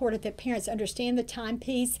 super important that parents understand the time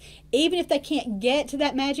piece. Even if they can't get to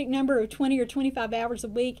that magic number of 20 or 25 hours a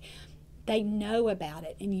week, they know about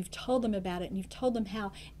it, and you've told them about it, and you've told them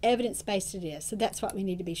how evidence-based it is. So that's what we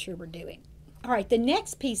need to be sure we're doing. All right, the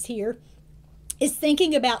next piece here is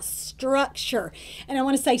thinking about structure. And I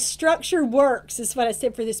want to say structure works is what I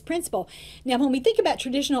said for this principle. Now, when we think about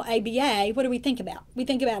traditional ABA, what do we think about? We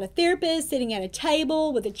think about a therapist sitting at a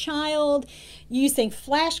table with a child, using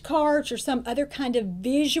flashcards or some other kind of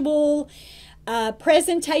visual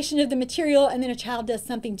presentation of the material, and then a child does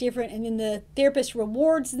something different, and then the therapist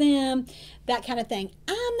rewards them, that kind of thing.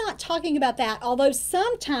 I'm not talking about that, although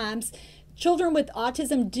sometimes children with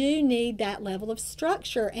autism do need that level of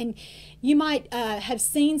structure. And you might have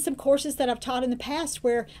seen some courses that I've taught in the past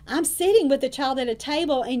where I'm sitting with a child at a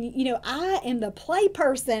table and, I am the play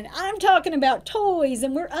person. I'm talking about toys,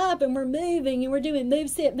 and we're up and we're moving and we're doing move,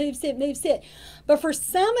 sit, move, sit, move, sit. But for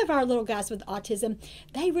some of our little guys with autism,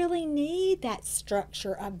 they really need that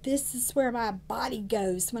structure of this is where my body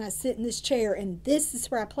goes when I sit in this chair, and this is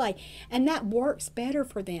where I play. And that works better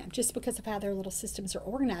for them just because of how their little systems are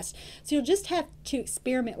organized. So you'll just have to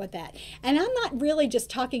experiment with that. And I'm not really just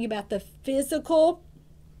talking about the physical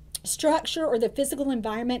structure or the physical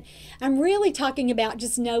environment. I'm really talking about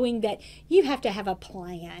just knowing that you have to have a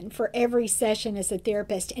plan for every session as a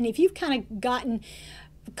therapist. And if you've kind of gotten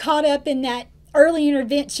caught up in that early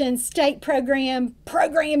intervention state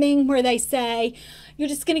programming where they say you're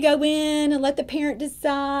just going to go in and let the parent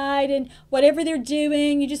decide, and whatever they're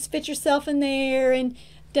doing, you just fit yourself in there and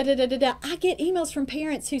da da da da da. I get emails from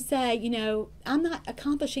parents who say, I'm not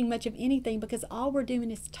accomplishing much of anything because all we're doing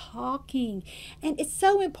is talking. And it's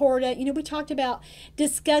so important. We talked about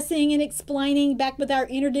discussing and explaining back with our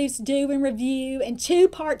introduce, do, and review. And two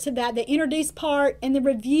parts of that, the introduce part and the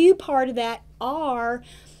review part of that, are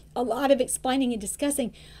a lot of explaining and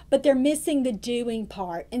discussing, but they're missing the doing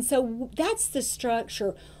part. And so that's the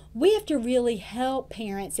structure. We have to really help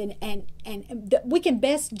parents, and we can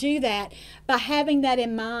best do that by having that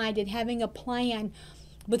in mind and having a plan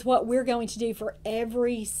with what we're going to do for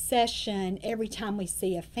every session, every time we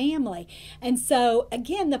see a family. And so,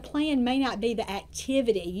 again, the plan may not be the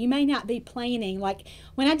activity. You may not be planning, like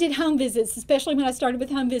when I did home visits, especially when I started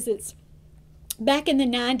with home visits, back in the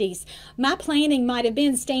 90s, my planning might have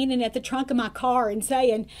been standing at the trunk of my car and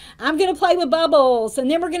saying, I'm going to play with bubbles, and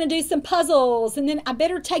then we're going to do some puzzles, and then I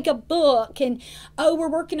better take a book, and we're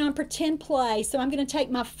working on pretend play, so I'm going to take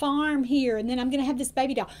my farm here, and then I'm going to have this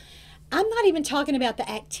baby doll. I'm not even talking about the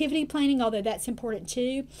activity planning, although that's important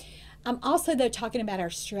too. I'm also, though, talking about our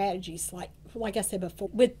strategies, like I said before.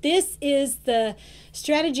 With this is the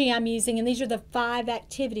strategy I'm using, and these are the 5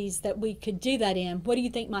 activities that we could do that in. What do you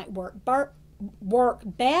think might work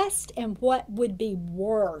best, and what would be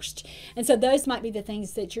worst? And so those might be the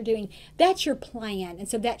things that you're doing. That's your plan, and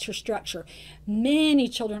so that's your structure. Many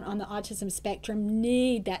children on the autism spectrum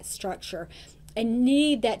need that structure and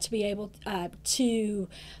need that to be able to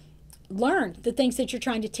learn the things that you're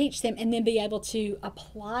trying to teach them, and then be able to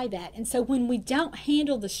apply that. And so when we don't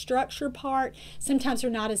handle the structure part, sometimes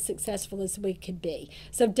we're not as successful as we could be.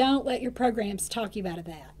 So don't let your programs talk you out of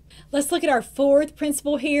that. Let's look at our 4th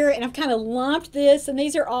principle here, and I've kind of lumped this, and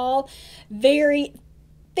these are all very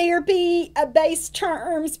therapy-based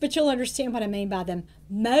terms, but you'll understand what I mean by them.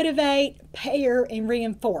 Motivate, pair, and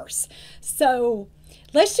reinforce. So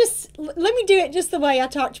let me do it just the way I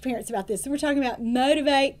talk to parents about this. So we're talking about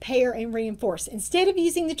motivate, pair, and reinforce. Instead of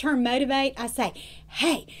using the term motivate, I say,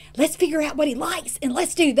 hey, let's figure out what he likes and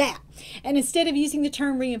let's do that. And instead of using the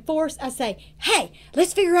term reinforce, I say, hey,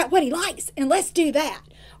 let's figure out what he likes and let's do that.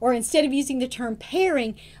 Or instead of using the term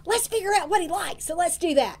pairing, let's figure out what he likes, so let's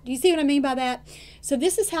do that. Do you see what I mean by that? So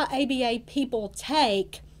this is how ABA people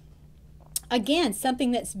take, again,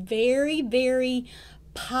 something that's very, very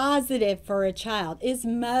positive for a child, is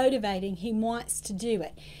motivating. He wants to do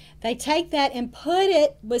it. They take that and put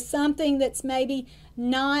it with something that's maybe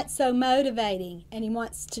not so motivating, and he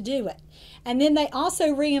wants to do it. And then they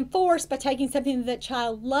also reinforce by taking something that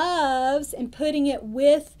child loves and putting it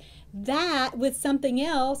with that, with something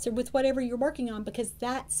else or with whatever you're working on, because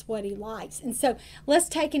that's what he likes. And so let's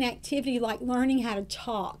take an activity like learning how to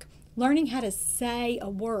talk, learning how to say a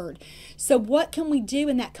word. So what can we do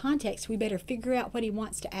in that context? We better figure out what he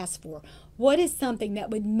wants to ask for. What is something that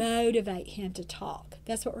would motivate him to talk?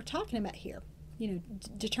 That's what we're talking about here,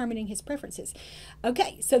 determining his preferences.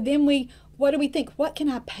 Okay, so then what do we think? What can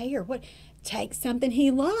I pair? Take something he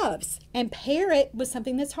loves and pair it with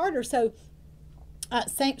something that's harder. So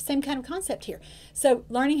same kind of concept here. So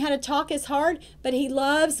learning how to talk is hard, but he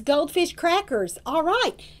loves goldfish crackers. All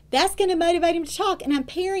right, that's going to motivate him to talk. And I'm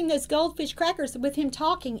pairing those goldfish crackers with him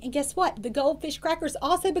talking. And guess what? The goldfish crackers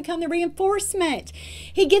also become the reinforcement.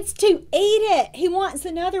 He gets to eat it. He wants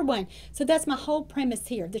another one. So that's my whole premise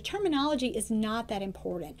here. The terminology is not that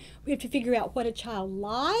important. We have to figure out what a child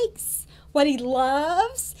likes, what he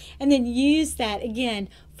loves, and then use that again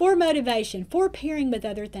for motivation, for pairing with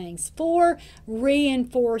other things, for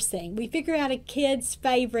reinforcing. We figure out a kid's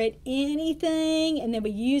favorite anything, and then we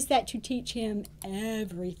use that to teach him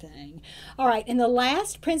everything. All right, and the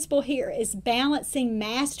last principle here is balancing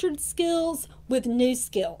mastered skills with new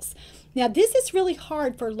skills. Now, this is really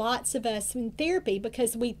hard for lots of us in therapy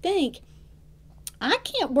because we think, I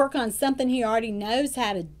can't work on something he already knows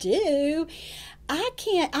how to do.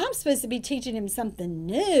 I'm supposed to be teaching him something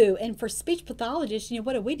new. And for speech pathologists,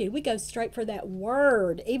 what do? We go straight for that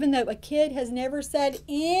word. Even though a kid has never said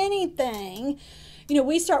anything,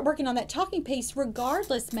 we start working on that talking piece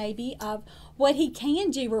regardless maybe of what he can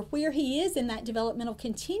do or where he is in that developmental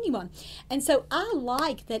continuum. And so I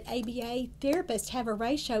like that ABA therapists have a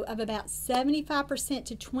ratio of about 75%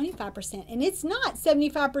 to 25%. And it's not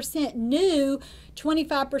 75% new,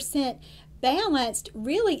 25% balanced.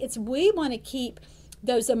 Really, we want to keep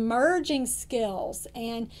those emerging skills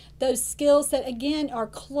and those skills that again are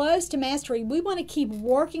close to mastery. We want to keep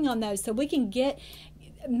working on those so we can get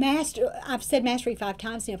I've said mastery 5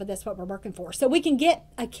 times now, but that's what we're working for. So we can get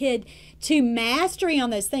a kid to mastery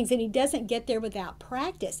on those things, and he doesn't get there without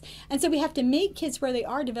practice. And so we have to meet kids where they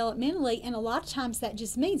are developmentally, and a lot of times that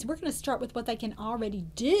just means we're going to start with what they can already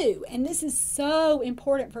do. And this is so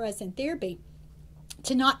important for us in therapy,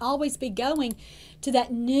 to not always be going to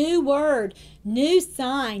that new word, new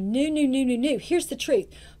sign, new. Here's the truth.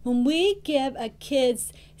 When we give a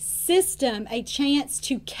kid's system a chance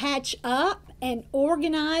to catch up and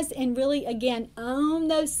organize and really, again, own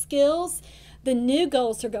those skills, the new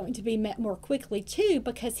goals are going to be met more quickly too,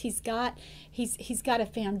 because he's got a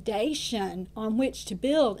foundation on which to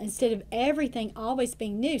build instead of everything always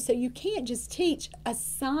being new. So you can't just teach a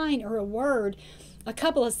sign or a word a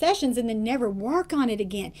couple of sessions and then never work on it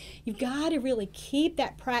again. You've got to really keep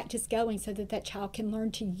that practice going so that that child can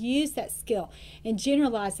learn to use that skill and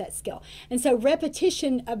generalize that skill. And so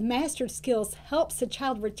repetition of mastered skills helps the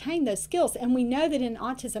child retain those skills. And we know that in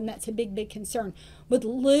autism, that's a big concern with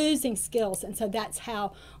losing skills. And so that's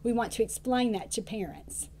how we want to explain that to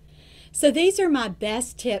parents. So these are my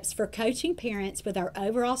best tips for coaching parents with our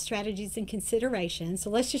overall strategies and considerations.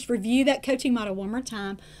 So let's just review that coaching model one more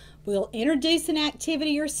time. We'll introduce an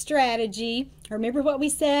activity or strategy. Remember what we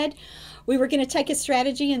said? We were going to take a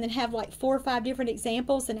strategy and then have like 4 or 5 different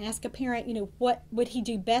examples and ask a parent, what would he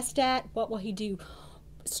do best at? What will he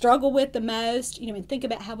struggle with the most? And think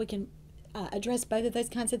about how we can address both of those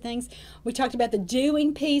kinds of things. We talked about the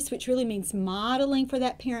doing piece, which really means modeling for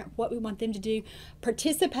that parent what we want them to do,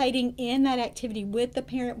 participating in that activity with the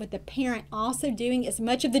parent also doing as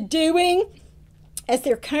much of the doing as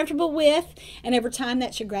they're comfortable with, and over time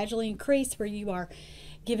that should gradually increase where you are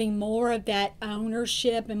giving more of that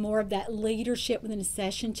ownership and more of that leadership within a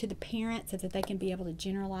session to the parent so that they can be able to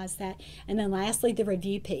generalize that. And then lastly, the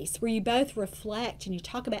review piece where you both reflect and you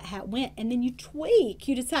talk about how it went, and then you tweak,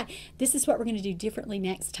 you decide this is what we're going to do differently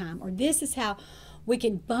next time, or this is how we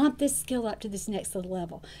can bump this skill up to this next little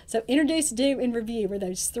level. So introduce, do, and review were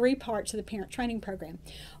those 3 parts of the parent training program.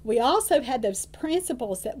 We also had those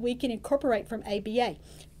principles that we can incorporate from ABA.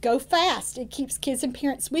 Go fast. It keeps kids and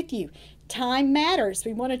parents with you. Time matters.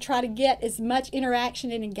 We want to try to get as much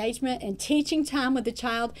interaction and engagement and teaching time with the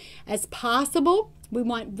child as possible. We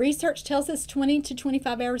want, research tells us 20 to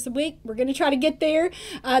 25 hours a week. We're going to try to get there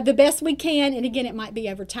the best we can. And again, it might be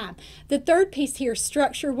over time. The third piece here,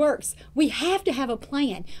 structure works. We have to have a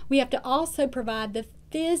plan. We have to also provide the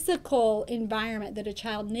physical environment that a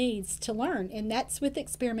child needs to learn. And that's with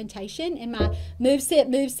experimentation. And my move, sit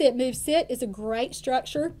is a great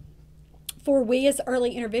structure for we as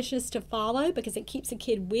early interventionists to follow, because it keeps a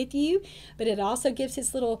kid with you, but it also gives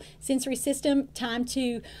his little sensory system time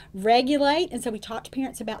to regulate. And so we talk to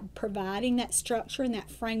parents about providing that structure and that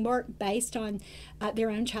framework based on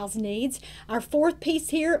their own child's needs. Our fourth piece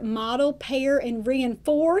here, model, pair, and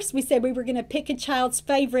reinforce. We said we were going to pick a child's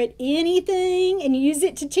favorite anything and use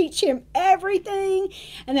it to teach him everything.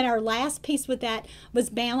 And then our last piece with that was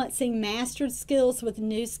balancing mastered skills with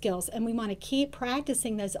new skills. And we want to keep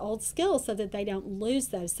practicing those old skills so that they don't lose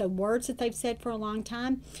those. So words that they've said for a long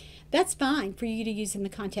time, that's fine for you to use in the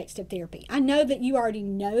context of therapy. I know that you already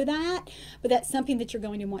know that, but that's something that you're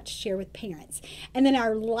going to want to share with parents. And then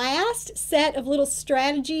our last set of little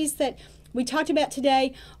strategies that we talked about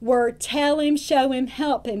today were tell him, show him,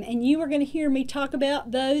 help him. And you are going to hear me talk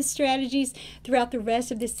about those strategies throughout the rest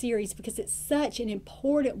of this series, because it's such an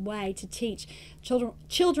important way to teach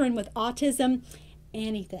children with autism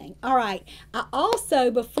anything. All right. I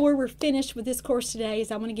also, before we're finished with this course today, is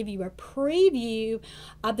I want to give you a preview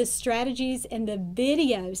of the strategies and the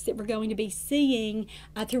videos that we're going to be seeing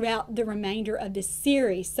throughout the remainder of this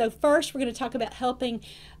series. So first, we're going to talk about helping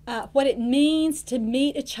what it means to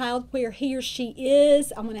meet a child where he or she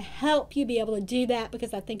is. I want to help you be able to do that,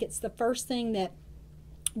 because I think it's the first thing that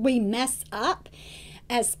we mess up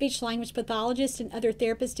as speech language pathologists and other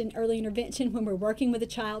therapists in early intervention. When we're working with a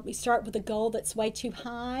child, we start with a goal that's way too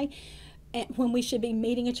high, and when we should be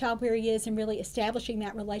meeting a child where he is and really establishing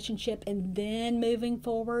that relationship and then moving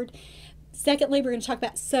forward. Secondly, we're going to talk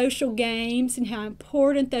about social games and how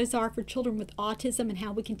important those are for children with autism, and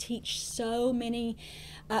how we can teach so many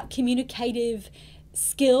communicative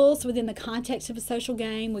skills within the context of a social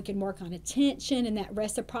game. We can work on attention and that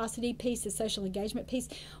reciprocity piece, the social engagement piece.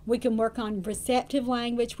 We can work on receptive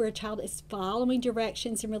language, where a child is following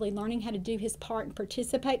directions and really learning how to do his part and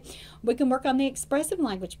participate. We can work on the expressive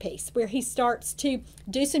language piece, where he starts to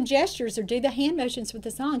do some gestures or do the hand motions with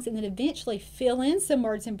the songs, and then eventually fill in some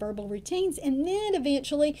words and verbal routines, and then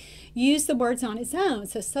eventually use the words on his own.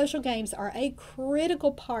 So social games are a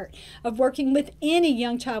critical part of working with any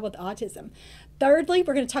young child with autism. Thirdly,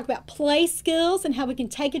 we're going to talk about play skills and how we can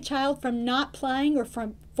take a child from not playing or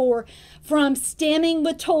from stemming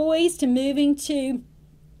with toys to moving to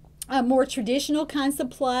more traditional kinds of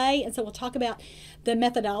play. And so we'll talk about the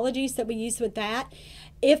methodologies that we use with that.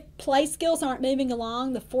 If play skills aren't moving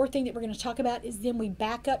along, the fourth thing that we're going to talk about is then we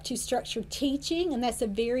back up to structured teaching, and that's a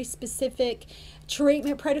very specific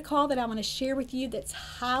treatment protocol that I want to share with you that's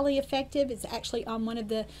highly effective. It's actually on one of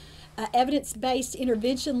the evidence-based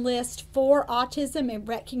intervention list for autism, and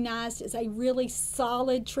recognized as a really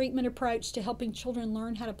solid treatment approach to helping children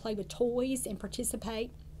learn how to play with toys and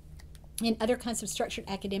participate in other kinds of structured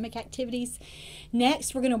academic activities.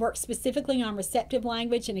 Next, we're going to work specifically on receptive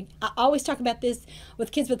language, and I always talk about this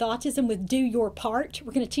with kids with autism with do your part.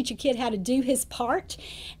 We're going to teach a kid how to do his part.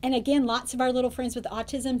 And again, lots of our little friends with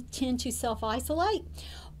autism tend to self-isolate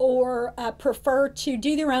or prefer to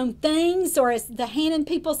do their own things, or as the Hannon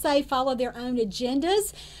people say, follow their own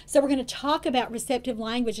agendas. So we're going to talk about receptive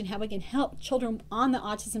language and how we can help children on the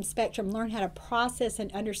autism spectrum learn how to process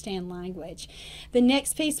and understand language. The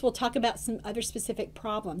next piece, we'll talk about some other specific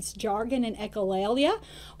problems. Jargon and echolalia,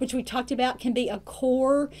 which we talked about, can be a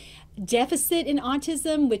core deficit in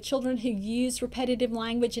autism with children who use repetitive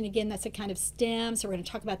language, and again, that's a kind of STEM, so we're going to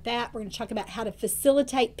talk about that. We're going to talk about how to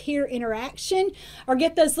facilitate peer interaction or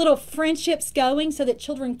get those little friendships going so that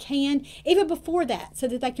children can, even before that, so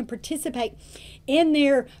that they can participate in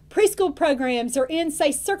their preschool programs or in,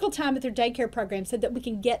 say, circle time at their daycare program, so that we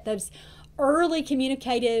can get those early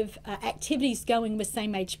communicative activities going with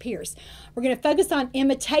same-age peers. We're going to focus on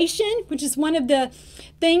imitation, which is one of the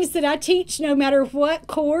things that I teach no matter what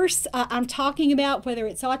course I'm talking about, whether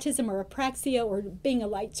it's autism or apraxia or being a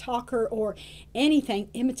late talker or anything.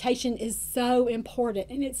 Imitation is so important,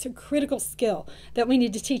 and it's a critical skill that we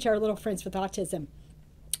need to teach our little friends with autism.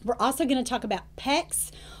 We're also going to talk about PECS,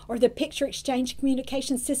 or the Picture Exchange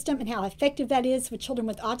Communication System, and how effective that is with children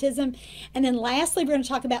with autism. And then lastly, we're going to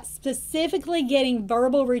talk about specifically getting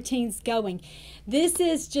verbal routines going. This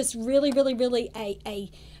is just really, really, really a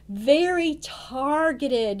very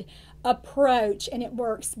targeted approach, and it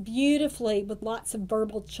works beautifully with lots of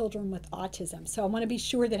verbal children with autism. So I want to be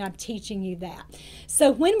sure that I'm teaching you that. So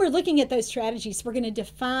when we're looking at those strategies, we're going to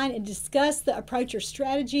define and discuss the approach or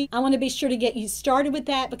strategy. I want to be sure to get you started with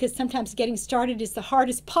that, because sometimes getting started is the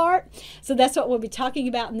hardest part. So that's what we'll be talking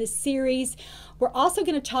about in this series. We're also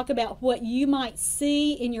going to talk about what you might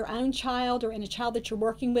see in your own child or in a child that you're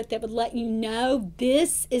working with that would let you know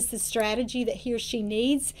this is the strategy that he or she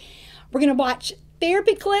needs. We're going to watch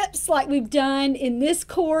therapy clips like we've done in this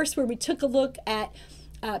course, where we took a look at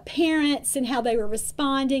parents and how they were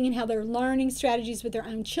responding and how they're learning strategies with their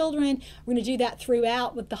own children. We're going to do that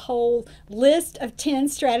throughout with the whole list of 10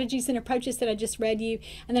 strategies and approaches that I just read you.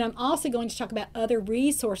 And then I'm also going to talk about other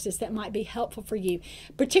resources that might be helpful for you,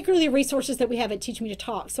 particularly resources that we have at Teach Me to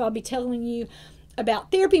Talk. So I'll be telling you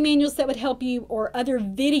about therapy manuals that would help you, or other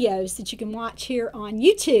videos that you can watch here on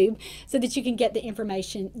YouTube so that you can get the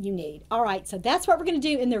information you need. All right, so that's what we're going to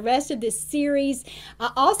do in the rest of this series.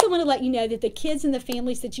 I also want to let you know that the kids and the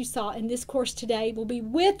families that you saw in this course today will be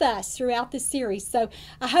with us throughout the series. So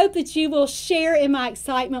I hope that you will share in my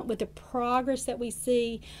excitement with the progress that we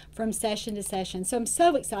see from session to session. So I'm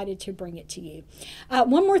so excited to bring it to you.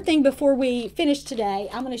 One more thing before we finish today,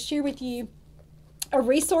 I'm going to share with you a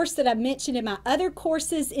resource that I mentioned in my other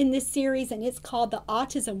courses in this series, and it's called the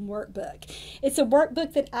Autism Workbook. It's a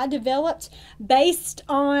workbook that I developed based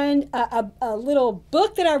on a little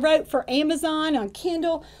book that I wrote for Amazon on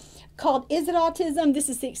Kindle called Is It Autism? This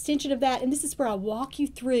is the extension of that, and this is where I walk you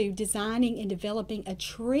through designing and developing a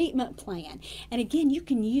treatment plan. And again, you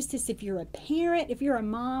can use this if you're a parent, if you're a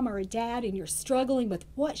mom or a dad and you're struggling with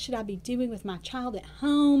what should I be doing with my child at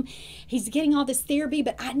home. He's getting all this therapy,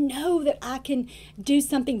 but I know that I can do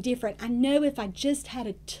something different. I know if I just had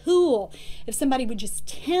a tool, if somebody would just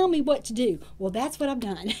tell me what to do. Well, that's what I've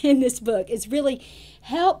done in this book, is really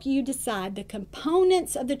help you decide the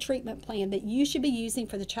components of the treatment plan that you should be using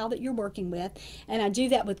for the child that you're working with. And I do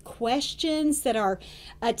that with questions that are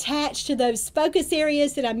attached to those focus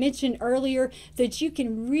areas that I mentioned earlier, so that you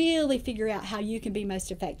can really figure out how you can be most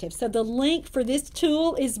effective. So the link for this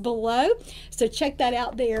tool is below, so check that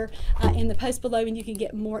out there in the post below, and you can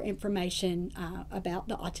get more information about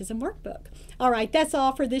the Autism Workbook. All right, that's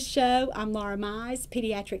all for this show. I'm Laura Mize,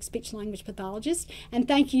 pediatric speech language pathologist, and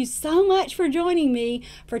thank you so much for joining me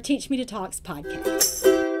for Teach Me to Talk's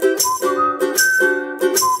podcast.